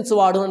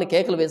నివసించువాడు అని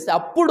కేకలు వేస్తే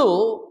అప్పుడు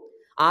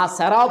ఆ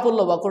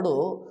శరాపుల్లో ఒకడు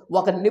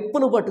ఒక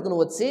నిప్పును పట్టుకుని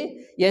వచ్చి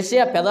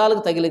యెషయా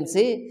పెదాలకు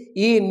తగిలించి,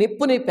 ఈ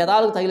నిప్పు నీ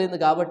పెదాలకు తగిలింది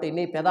కాబట్టి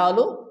నీ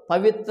పెదాలు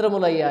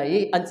పవిత్రములయ్యాయి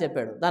అని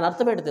చెప్పాడు. దాని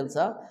అర్థం ఏంటో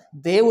తెలుసా?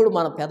 దేవుడు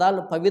మన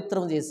పెదాలను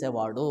పవిత్రం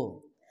చేసేవాడు,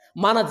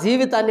 మన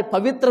జీవితాన్ని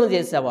పవిత్రం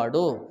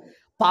చేసేవాడు.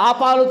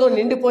 పాపాలతో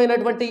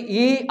నిండిపోయినటువంటి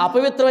ఈ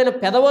అపవిత్రమైన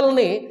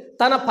పెదవుల్ని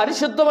తన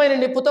పరిశుద్ధమైన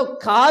నిప్పుతో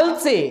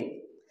కాల్చి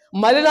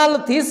మలినాలను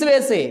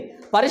తీసివేసి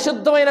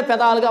పరిశుద్ధమైన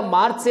పెదాలుగా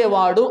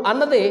మార్చేవాడు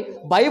అన్నది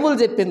బైబుల్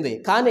చెప్పింది.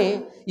 కానీ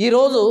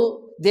ఈరోజు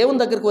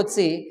దేవుని దగ్గరికి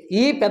వచ్చి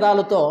ఈ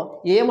పెదాలతో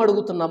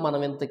ఏమడుగుతున్నాం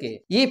మనం? ఇంతకీ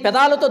ఈ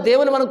పెదాలతో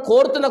దేవుని మనం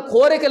కోరుతున్న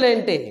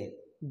కోరికలేంటి?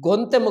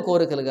 గొంతెమ్మ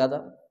కోరికలు కదా.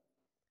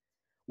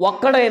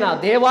 ఒక్కడైనా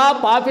దేవా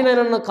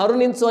పాపినైనా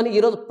కరుణించు అని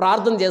ఈరోజు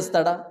ప్రార్థన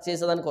చేస్తాడా?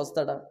 చేసేదానికి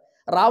వస్తాడా?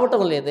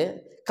 రావటం లేదే.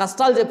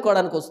 కష్టాలు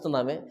చెప్పుకోవడానికి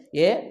వస్తున్నామే.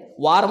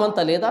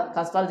 వారమంతా లేదా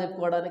కష్టాలు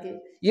చెప్పుకోవడానికి?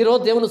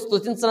 ఈరోజు దేవుని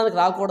స్తుతించడానికి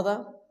రాకూడదా?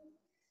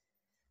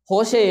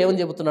 హోషేయ ఏమని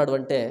చెబుతున్నాడు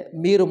అంటే,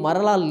 మీరు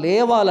మరలా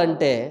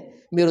లేవాలంటే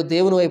మీరు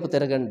దేవుని వైపు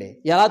తిరగండి.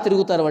 ఎలా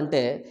తిరుగుతారు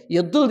అంటే,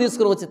 ఎద్దులు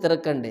తీసుకుని వచ్చి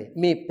తిరగండి,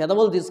 మీ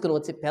పెదవులు తీసుకుని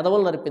వచ్చి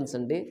పెదవులు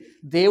నడిపించండి,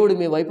 దేవుడు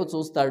మీ వైపు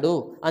చూస్తాడు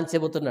అని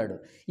చెబుతున్నాడు.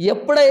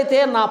 ఎప్పుడైతే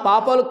నా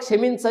పాపాలు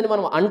క్షమించని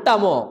మనం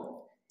అంటామో,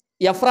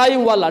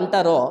 ఎఫ్రాయిం వాళ్ళు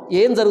అంటారో,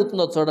 ఏం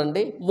జరుగుతుందో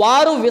చూడండి.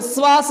 వారు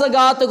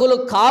విశ్వాసఘాతకులు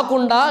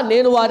కాకుండా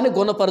నేను వారిని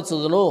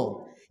గుణపరచుదును.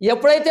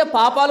 ఎప్పుడైతే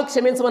పాపాలు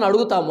క్షమించమని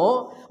అడుగుతామో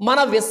మన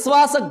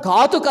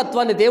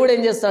విశ్వాసఘాతుకత్వాన్ని దేవుడు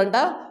ఏం చేస్తాడంట?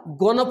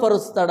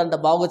 గుణపరుస్తాడంట,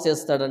 బాగు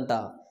చేస్తాడంట.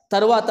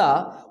 తరువాత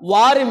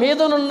వారి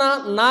మీదనున్న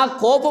నా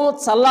కోపము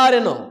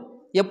చల్లారెను.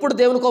 ఎప్పుడు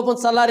దేవుని కోపం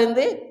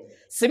చల్లారింది?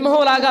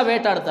 సింహంలాగా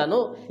వేటాడతాను,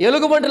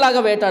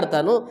 ఎలుగుబంటిలాగా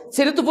వేటాడతాను,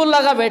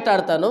 చిరుతుపుల్లాగా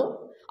వేటాడతాను,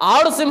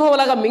 ఆడు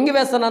సింహంలాగా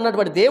మింగివేస్తాను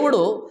అన్నటువంటి దేవుడు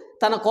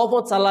తన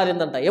కోపం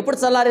చల్లారిందంట. ఎప్పుడు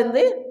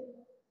చల్లారింది?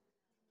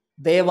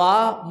 దేవా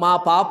మా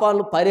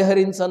పాపాలను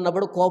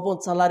పరిహరించన్నప్పుడు కోపం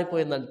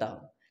చల్లారిపోయిందంట.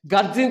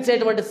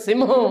 గర్జించేటువంటి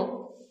సింహం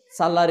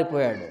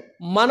చల్లారిపోయాడు.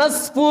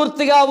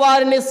 మనస్ఫూర్తిగా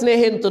వారిని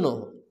స్నేహితును.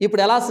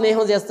 ఇప్పుడు ఎలా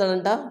స్నేహం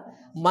చేస్తాడంట?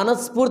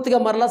 మనస్ఫూర్తిగా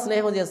మరలా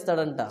స్నేహం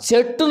చేస్తాడంట.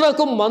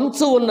 చెట్టునకు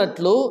మంచు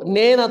ఉన్నట్లు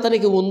నేను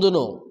అతనికి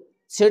ఉందును.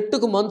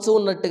 చెట్టుకు మంచు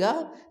ఉన్నట్టుగా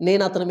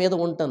నేను అతని మీద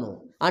ఉంటాను.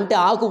 అంటే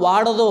ఆకు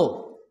వాడదు,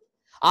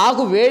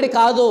 ఆకు వేడి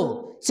కాదు.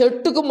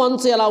 చెట్టుకు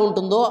మంచు ఎలా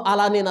ఉంటుందో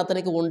అలా నేను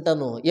అతనికి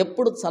ఉంటాను,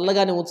 ఎప్పుడు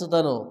చల్లగానే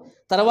ఉంచుతాను.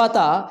 తర్వాత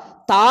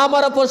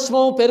తామర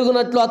పుష్పం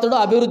పెరుగునట్లు అతడు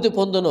అభివృద్ధి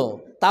పొందును.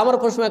 తామర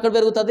పుష్పం ఎక్కడ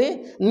పెరుగుతుంది?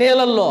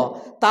 నీళ్ళల్లో.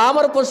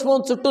 తామర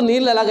పుష్పం చుట్టూ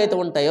నీళ్ళు ఎలాగైతే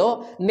ఉంటాయో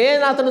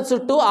నేను అతని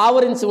చుట్టూ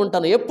ఆవరించి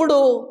ఉంటాను. ఎప్పుడు?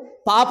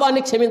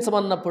 పాపాన్ని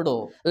క్షమించమన్నప్పుడు.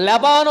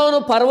 లెబానోను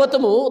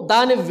పర్వతము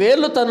దాని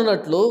వేళ్ళు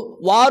తన్నునట్లు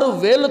వారు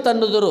వేళ్ళు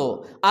తన్నుదురు.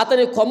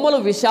 అతని కొమ్మలు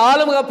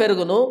విశాలముగా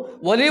పెరుగును.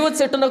 ఒలీవ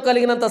చెట్టునకు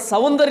కలిగినంత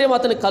సౌందర్యం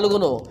అతని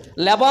కలుగును.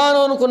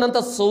 లెబానోనుకున్నంత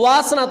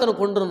సువాసన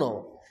అతనికి ఉండును.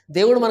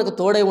 దేవుడు మనకు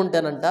తోడై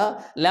ఉంటేనంట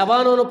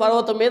లెబానోను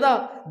పర్వతం మీద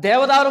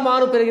దేవదారు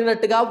మాను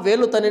పెరిగినట్టుగా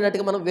వేళ్ళు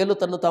తన్నినట్టుగా మనం వేళ్ళు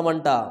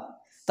తన్నుతామంట.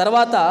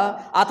 తర్వాత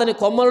అతని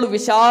కొమ్మలు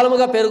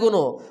విశాలముగా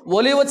పెరుగును.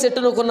 ఒలివ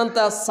చెట్టునుకున్నంత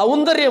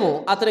సౌందర్యము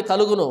అతని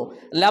కలుగును.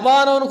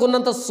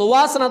 లెబానోనుకున్నంత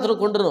సువాసన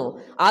అతనికి ఉండును.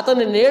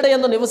 అతని నీడ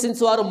యందు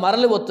నివసించువారు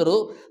మరలి వత్తురు.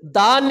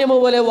 ధాన్యము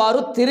వలె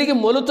వారు తిరిగి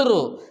మొలుతురు.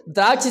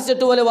 ద్రాక్ష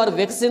చెట్టు వలె వారు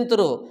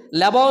వికసింతురు.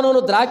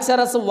 లెబానోను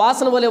ద్రాక్షరసం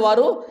వాసన వలె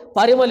వారు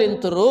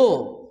పరిమళింతురు.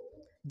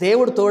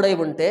 దేవుడు తోడై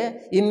ఉంటే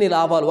ఇన్ని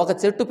లాభాలు. ఒక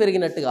చెట్టు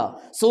పెరిగినట్టుగా,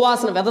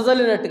 సువాసన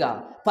వెదజల్లినట్టుగా,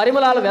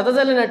 పరిమళాలు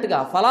వెదజల్లినట్టుగా,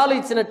 ఫలాలు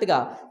ఇచ్చినట్టుగా,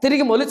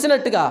 తిరిగి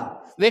మొలిచినట్టుగా,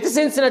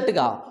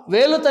 వికసించినట్టుగా,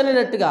 వేలు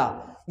తన్నినట్టుగా,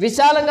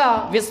 విశాలంగా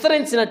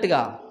విస్తరించినట్టుగా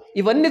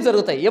ఇవన్నీ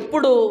జరుగుతాయి.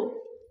 ఎప్పుడు?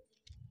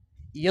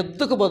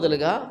 ఎద్దుకు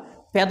బదులుగా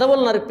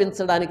పెదవులను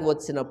నర్పించడానికి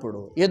వచ్చినప్పుడు.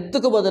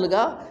 ఎద్దుకు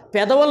బదులుగా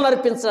పెదవులను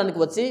నర్పించడానికి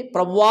వచ్చి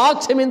ప్రభువా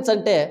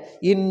క్షమించంటే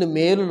ఇన్ని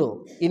మేలులు,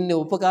 ఇన్ని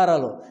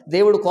ఉపకారాలు.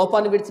 దేవుడు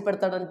కోపాన్ని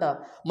విడిచిపెడతాడంట,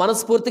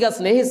 మనస్ఫూర్తిగా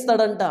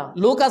స్నేహిస్తాడంట.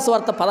 లూకాసు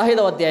వార్త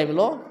 15వ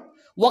అధ్యాయంలో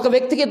ఒక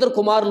వ్యక్తికి 2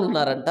 కుమారులు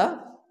ఉన్నారంట.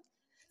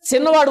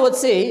 చిన్నవాడు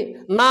వచ్చి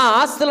నా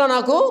ఆస్తిలో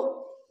నాకు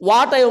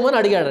వాటా ఇవ్వమని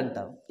అడిగాడంట,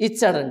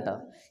 ఇచ్చాడంట.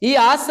 ఈ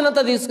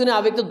ఆస్తినంతా తీసుకుని ఆ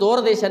వ్యక్తి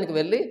దూరదేశానికి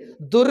వెళ్ళి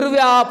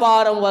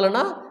దుర్వ్యాపారం వలన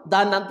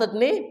దాన్ని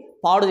అంతటినీ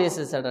పాడు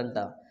చేసేసాడంట.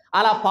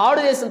 అలా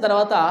పాడు చేసిన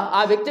తర్వాత ఆ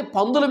వ్యక్తి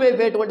పందులు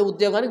మేపేటువంటి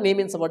ఉద్యోగానికి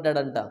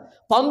నియమించబడ్డాడంట.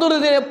 పందులు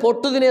తినే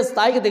పొట్టు తినే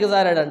స్థాయికి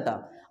దిగజారాడంట.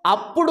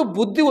 అప్పుడు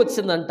బుద్ధి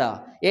వచ్చిందంట.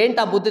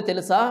 ఏంటి ఆ బుద్ధి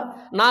తెలుసా?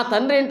 నా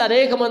తండ్రి ఏంటి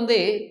అనేక మంది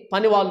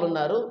పని వాళ్ళు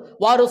ఉన్నారు,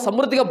 వారు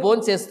సమృద్ధిగా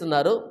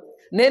భోంచేస్తున్నారు,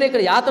 నేను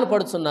ఇక్కడ యాతన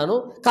పడుతున్నాను,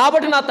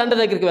 కాబట్టి నా తండ్రి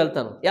దగ్గరికి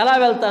వెళ్తాను. ఎలా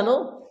వెళ్తాను?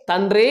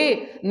 తండ్రి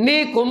నీ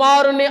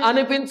కుమారుణ్ణి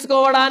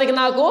అనిపించుకోవడానికి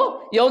నాకు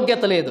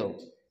యోగ్యత లేదు,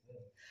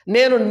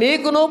 నేను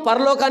నీకును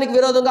పరలోకానికి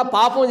విరోధంగా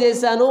పాపం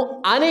చేశాను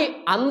అని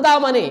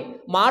అందామని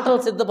మాటలు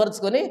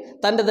సిద్ధపరచుకొని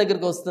తండ్రి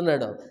దగ్గరికి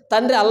వస్తున్నాడు.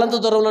 తండ్రి అల్లంత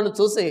దూరంలో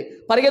చూసి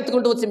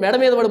పరిగెత్తుకుంటూ వచ్చి మెడ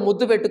మీద పడి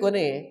ముద్దు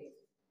పెట్టుకొని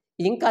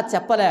ఇంకా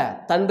చెప్పలే,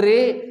 తండ్రి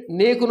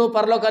నీకును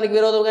పరలోకానికి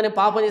విరోధంగానే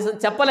పాపం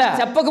చేశాను చెప్పలే.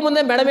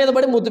 చెప్పకముందే మెడ మీద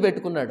పడి ముద్దు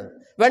పెట్టుకున్నాడు.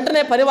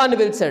 వెంటనే పనివాడిని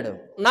పిలిచాడు.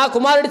 నా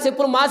కుమారుడి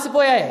చెప్పులు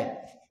మాసిపోయాయి,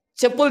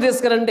 చెప్పులు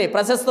తీసుకురండి,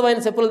 ప్రశస్తమైన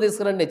చెప్పులు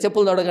తీసుకురండి,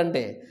 చెప్పులు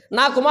తొడగండి.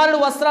 నా కుమారుడి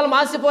వస్త్రాలు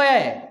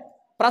మాసిపోయాయి,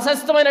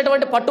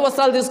 ప్రశస్తమైనటువంటి పట్టు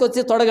వస్త్రాలు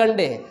తీసుకొచ్చి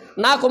తొడగండి.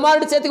 నా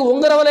కుమారుడి చేతికి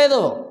ఉంగరం లేదు,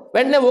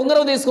 వెంటనే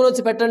ఉంగరం తీసుకుని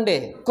వచ్చి పెట్టండి.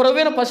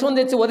 క్రొవ్విన పశువుని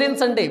తెచ్చి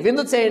వధించండి,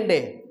 విందు చేయండి.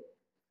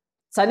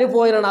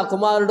 చనిపోయిన నా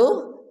కుమారుడు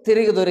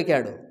తిరిగి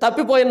దొరికాడు,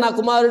 తప్పిపోయిన నా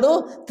కుమారుడు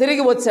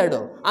తిరిగి వచ్చాడు,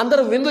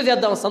 అందరూ విందు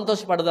చేద్దాం,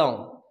 సంతోషపడదాం.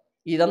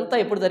 ఇదంతా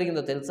ఎప్పుడు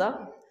జరిగిందో తెలుసా?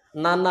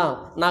 నాన్న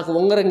నాకు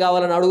ఉంగరం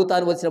కావాలని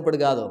అడుగుతాను వచ్చినప్పుడు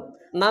కాదు,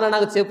 నాన్న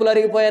నాకు చెప్పులు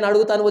అరిగిపోయాయని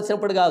అడుగుతాను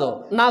వచ్చినప్పుడు కాదు,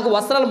 నాకు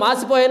వస్త్రాలు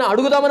మాసిపోయాయని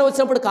అడుగుదామని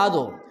వచ్చినప్పుడు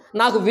కాదు,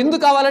 నాకు విందు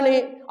కావాలని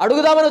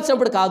అడుగుదామని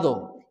వచ్చినప్పుడు కాదు.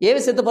 ఏమి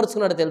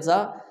సిద్ధపరుచుకున్నాడు తెలుసా?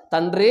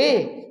 తండ్రి,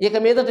 ఇక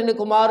మీదట నీ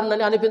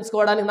కుమారుణ్ణని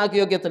అనిపించుకోవడానికి నాకు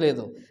యోగ్యత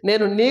లేదు,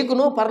 నేను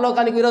నీకును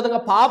పరలోకానికి విరోధంగా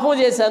పాపం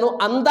చేశాను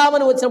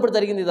అందామని వచ్చినప్పుడు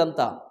జరిగింది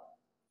ఇదంతా.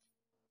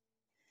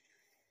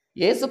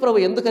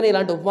 యేసుప్రభు ఎందుకని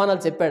ఇలాంటి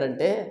ఉపమానాలు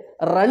చెప్పాడంటే,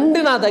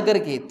 రండి నా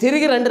దగ్గరికి,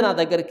 తిరిగి రండి నా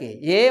దగ్గరికి.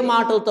 ఏ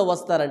మాటలతో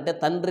వస్తారంటే,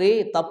 తండ్రి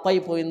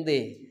తప్పైపోయింది,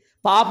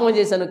 పాపం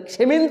చేశాను,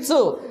 క్షమించు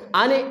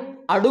అని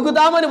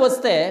అడుగుదామని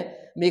వస్తే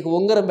మీకు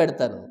ఉంగరం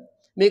పెడతాను,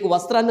 మీకు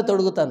వస్త్రాన్ని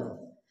తొడుగుతాను,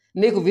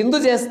 నీకు విందు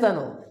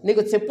చేస్తాను,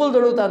 నీకు చెప్పులు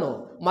తొడుగుతాను,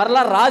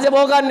 మరలా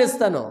రాజభోగాన్ని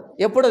ఇస్తాను.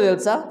 ఎప్పుడో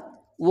తెలుసా?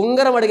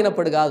 ఉంగరం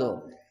అడిగినప్పుడు కాదు,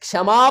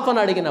 క్షమాపణ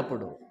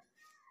అడిగినప్పుడు.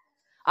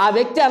 ఆ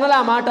వ్యక్తి అనలే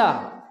ఆ మాట,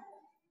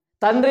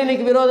 తండ్రి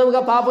నీకు విరోధంగా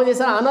పాపం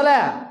చేశాను అనలే,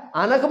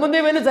 అనకముందే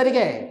ఇవన్నీ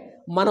జరిగాయి.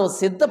 మనం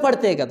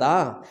సిద్ధపడితే కదా,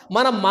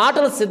 మన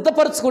మాటలు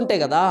సిద్ధపరచుకుంటే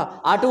కదా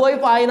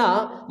అటువైపు ఆయన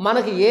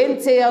మనకి ఏం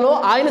చేయాలో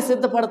ఆయన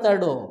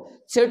సిద్ధపడతాడు.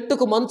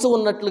 చెట్టుకు మంచు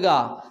ఉన్నట్లుగా,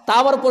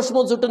 తామర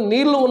పుష్పం చుట్టూ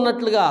నీళ్లు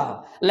ఉన్నట్లుగా,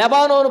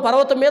 లెబానోను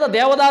పర్వతం మీద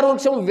దేవదారు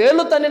వృక్షం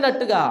వేళ్ళు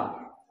తన్నినట్టుగా,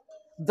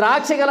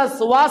 ద్రాక్ష గల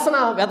సువాసన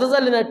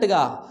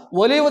వెదజల్లినట్టుగా,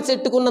 ఒలీవ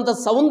చెట్టుకున్నంత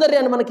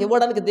సౌందర్యాన్ని మనకి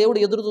ఇవ్వడానికి దేవుడు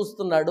ఎదురు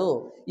చూస్తున్నాడు.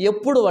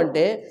 ఎప్పుడు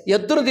అంటే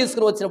ఎద్దును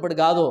తీసుకుని వచ్చినప్పుడు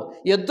కాదు,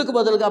 ఎద్దుకు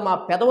బదులుగా మా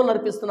పెదవులు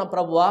అర్పిస్తున్న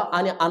ప్రభువా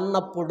అని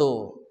అన్నప్పుడు.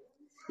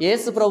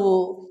 యేసు ప్రభు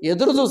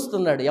ఎదురు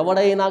చూస్తున్నాడు.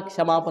 ఎవడైనా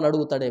క్షమాపణ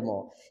అడుగుతాడేమో,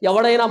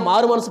 ఎవడైనా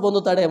మారు మనసు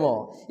పొందుతాడేమో,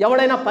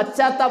 ఎవడైనా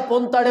పశ్చాత్తాప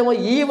పొందుతాడేమో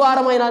ఈ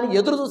వారమైనా అని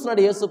ఎదురు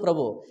చూస్తున్నాడు యేసు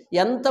ప్రభు.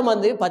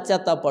 ఎంతమంది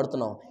పశ్చాత్తాప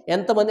పడుతున్నాం,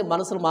 ఎంతమంది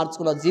మనసులు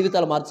మార్చుకున్నాం,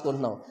 జీవితాలు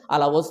మార్చుకుంటున్నాం.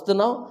 అలా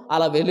వస్తున్నాం,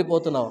 అలా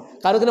వెళ్ళిపోతున్నాం.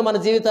 కనుక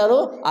మన జీవితాలు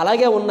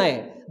అలాగే ఉన్నాయి.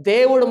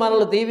 దేవుడు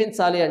మనల్ని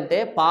దీవించాలి అంటే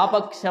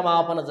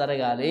పాపక్షమాపణ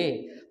జరగాలి.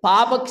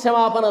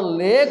 పాపక్షమాపణ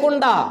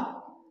లేకుండా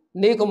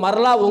నీకు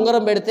మరలా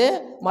ఉంగరం పెడితే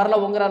మరలా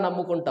ఉంగరాన్ని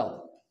నమ్ముకుంటాం.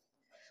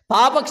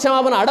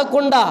 పాపక్షమాపణ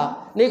అడగకుండా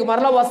నీకు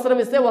మరలా వస్త్రం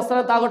ఇస్తే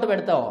వస్త్రం తాగొట్టు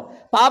పెడతావు.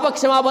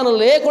 పాపక్షమాపణ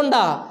లేకుండా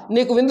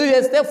నీకు విందు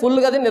చేస్తే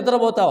ఫుల్గా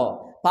నిద్రపోతావు.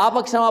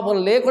 పాపక్షమాపణ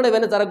లేకుండా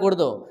ఇవన్నీ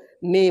జరగకూడదు.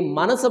 నీ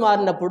మనసు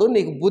మారినప్పుడు,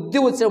 నీకు బుద్ధి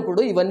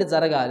వచ్చినప్పుడు ఇవన్నీ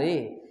జరగాలి.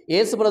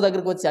 యేసుప్రభు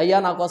దగ్గరికి వచ్చి, అయ్యా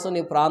నా కోసం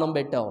నీ ప్రాణం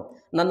పెట్టావు,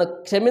 నన్ను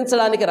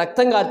క్షమించడానికి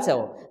రక్తం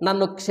కార్చావు,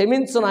 నన్ను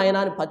క్షమించు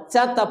నాయనా అని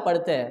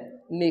పశ్చాత్తాపడితే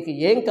నీకు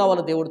ఏం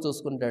కావాలో దేవుడు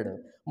చూసుకుంటాడు.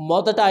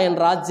 మొదట ఆయన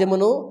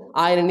రాజ్యమును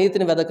ఆయన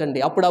నీతిని వెదకండి,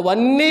 అప్పుడు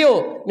అవన్నీ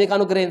మీకు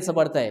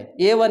అనుగ్రహించబడతాయి.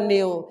 ఏవన్నీ?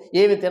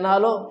 ఏమి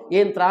తినాలో,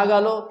 ఏం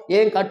త్రాగాలో,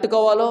 ఏం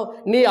కట్టుకోవాలో,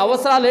 నీ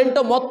అవసరాలు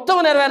ఏంటో మొత్తం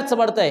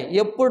నెరవేర్చబడతాయి.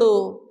 ఎప్పుడు?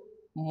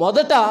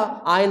 మొదట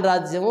ఆయన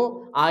రాజ్యము,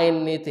 ఆయన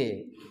నీతి.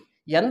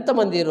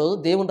 ఎంతమంది ఈరోజు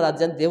దేవుని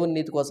రాజ్యాన్ని, దేవుని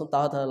నీతి కోసం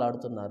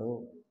తహతహలాడుతున్నారు?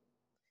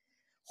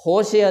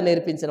 హోషేయ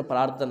నేర్పించిన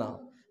ప్రార్థన,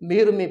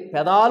 మీరు మీ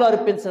పెదాలు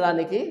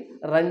అర్పించడానికి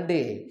రండి.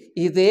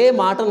 ఇదే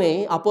మాటని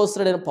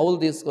అపోస్తలుడైన పౌలు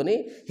తీసుకొని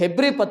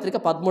హెబ్రీ పత్రిక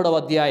 13వ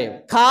అధ్యాయం,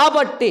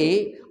 కాబట్టి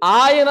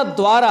ఆయన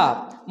ద్వారా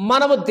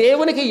మనము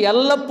దేవునికి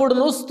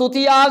ఎల్లప్పుడూ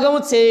స్తుతియాగము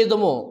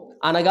చేయుదుము,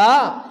 అనగా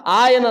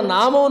ఆయన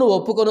నామమును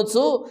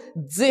ఒప్పుకొనుచు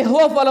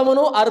జిహ్వ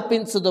ఫలమును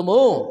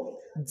అర్పించుదుము.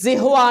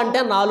 జిహ్వ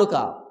అంటే నాలుక,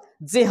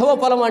 జిహ్వ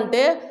ఫలం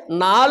అంటే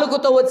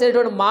నాలుకతో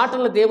వచ్చేటువంటి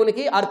మాటలను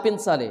దేవునికి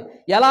అర్పించాలి.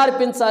 ఎలా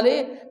అర్పించాలి?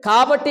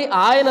 కాబట్టి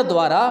ఆయన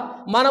ద్వారా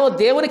మనము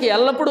దేవునికి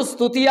ఎల్లప్పుడూ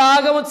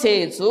స్తుతియాగము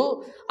చేయొచ్చు,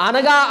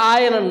 అనగా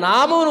ఆయన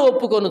నామమును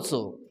ఒప్పుకొనుచు.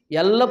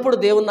 ఎల్లప్పుడు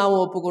దేవుని నామం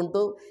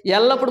ఒప్పుకుంటూ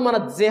ఎల్లప్పుడు మన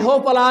జిహ్వ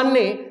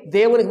ఫలాన్ని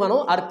దేవునికి మనం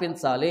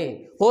అర్పించాలి.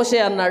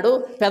 హోషేయ అన్నాడు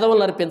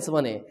పెదవులను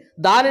అర్పించమని,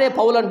 దానినే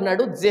పౌలు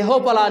అంటున్నాడు జిహ్వ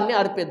ఫలాన్ని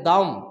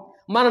అర్పిద్దాం,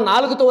 మన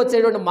నాలుకతో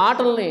వచ్చేటువంటి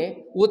మాటల్ని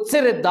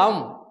ఉచ్చరిద్దాం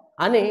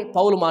అని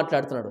పౌలు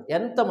మాట్లాడుతున్నాడు.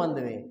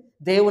 ఎంతమందిని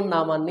దేవుని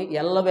నామాన్ని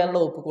ఎల్లవేళలో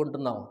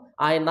ఒప్పుకుంటున్నాం?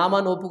 ఆయన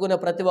నామాన్ని ఒప్పుకునే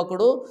ప్రతి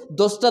ఒక్కడు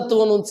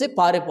దుష్టత్వం నుంచి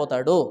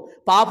పారిపోతాడు,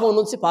 పాపం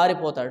నుంచి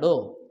పారిపోతాడు.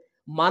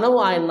 మనం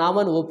ఆయన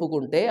నామాన్ని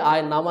ఒప్పుకుంటే,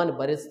 ఆయన నామాన్ని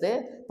భరిస్తే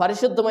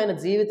పరిశుద్ధమైన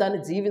జీవితాన్ని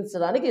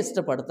జీవించడానికి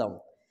ఇష్టపడతాం.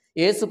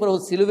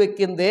 యేసుప్రభు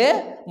సిలువెక్కిందే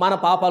మన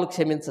పాపాలు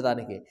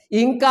క్షమించడానికి.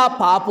 ఇంకా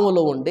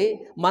పాపంలో ఉండి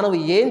మనం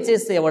ఏం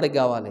చేస్తే ఎవడికి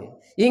కావాలి?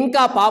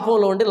 ఇంకా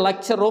పాపంలో ఉండి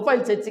 1,00,000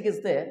 రూపాయలు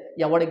చర్చికిస్తే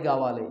ఎవడికి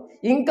కావాలి?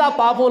 ఇంకా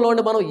పాపంలో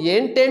ఉండి మనం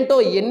ఏంటేంటో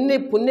ఎన్ని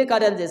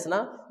పుణ్యకార్యాలు చేసినా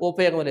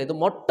ఉపయోగం లేదు.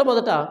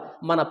 మొట్టమొదట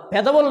మన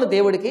పెదవులను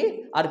దేవుడికి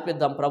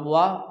అర్పిద్దాం.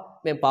 ప్రభువా,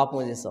 మేము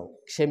పాపం చేసాం,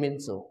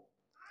 క్షమించు,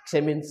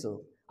 క్షమించు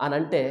అని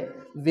అంటే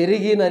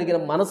విరిగి నరిగిన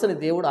మనసుని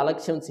దేవుడు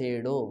అలక్ష్యం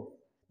చేయడు,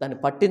 దాన్ని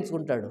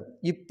పట్టించుకుంటాడు.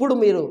 ఇప్పుడు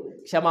మీరు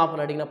క్షమాపణ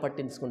అడిగినా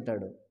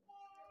పట్టించుకుంటాడు,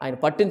 ఆయన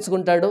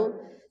పట్టించుకుంటాడు.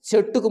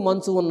 చెట్టుకు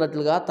మంచు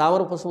ఉన్నట్లుగా,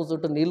 తామర పుష్పం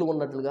చుట్టూ నీళ్లు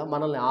ఉన్నట్లుగా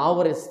మనల్ని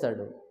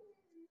ఆవరిస్తాడు.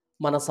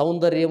 మన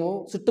సౌందర్యము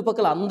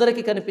చుట్టుపక్కల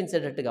అందరికీ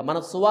కనిపించేటట్టుగా, మన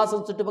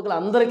సువాసన చుట్టుపక్కల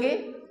అందరికీ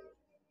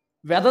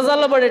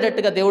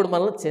వెదజల్లబడేటట్టుగా దేవుడు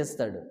మనల్ని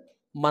చేస్తాడు.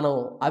 మనం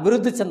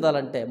అభివృద్ధి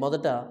చెందాలంటే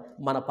మొదట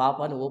మన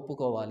పాపాన్ని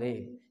ఒప్పుకోవాలి.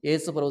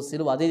 యేసుప్రభు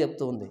సిలువ అదే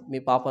చెప్తూ ఉంది, మీ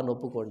పాపాన్ని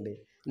ఒప్పుకోండి,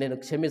 నేను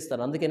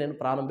క్షమిస్తాను, అందుకే నేను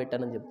ప్రాణం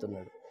పెట్టానని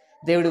చెప్తున్నాడు.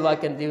 దేవుడి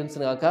వాక్యాన్ని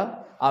దీవించును గాక.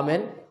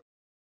 ఆమెన్.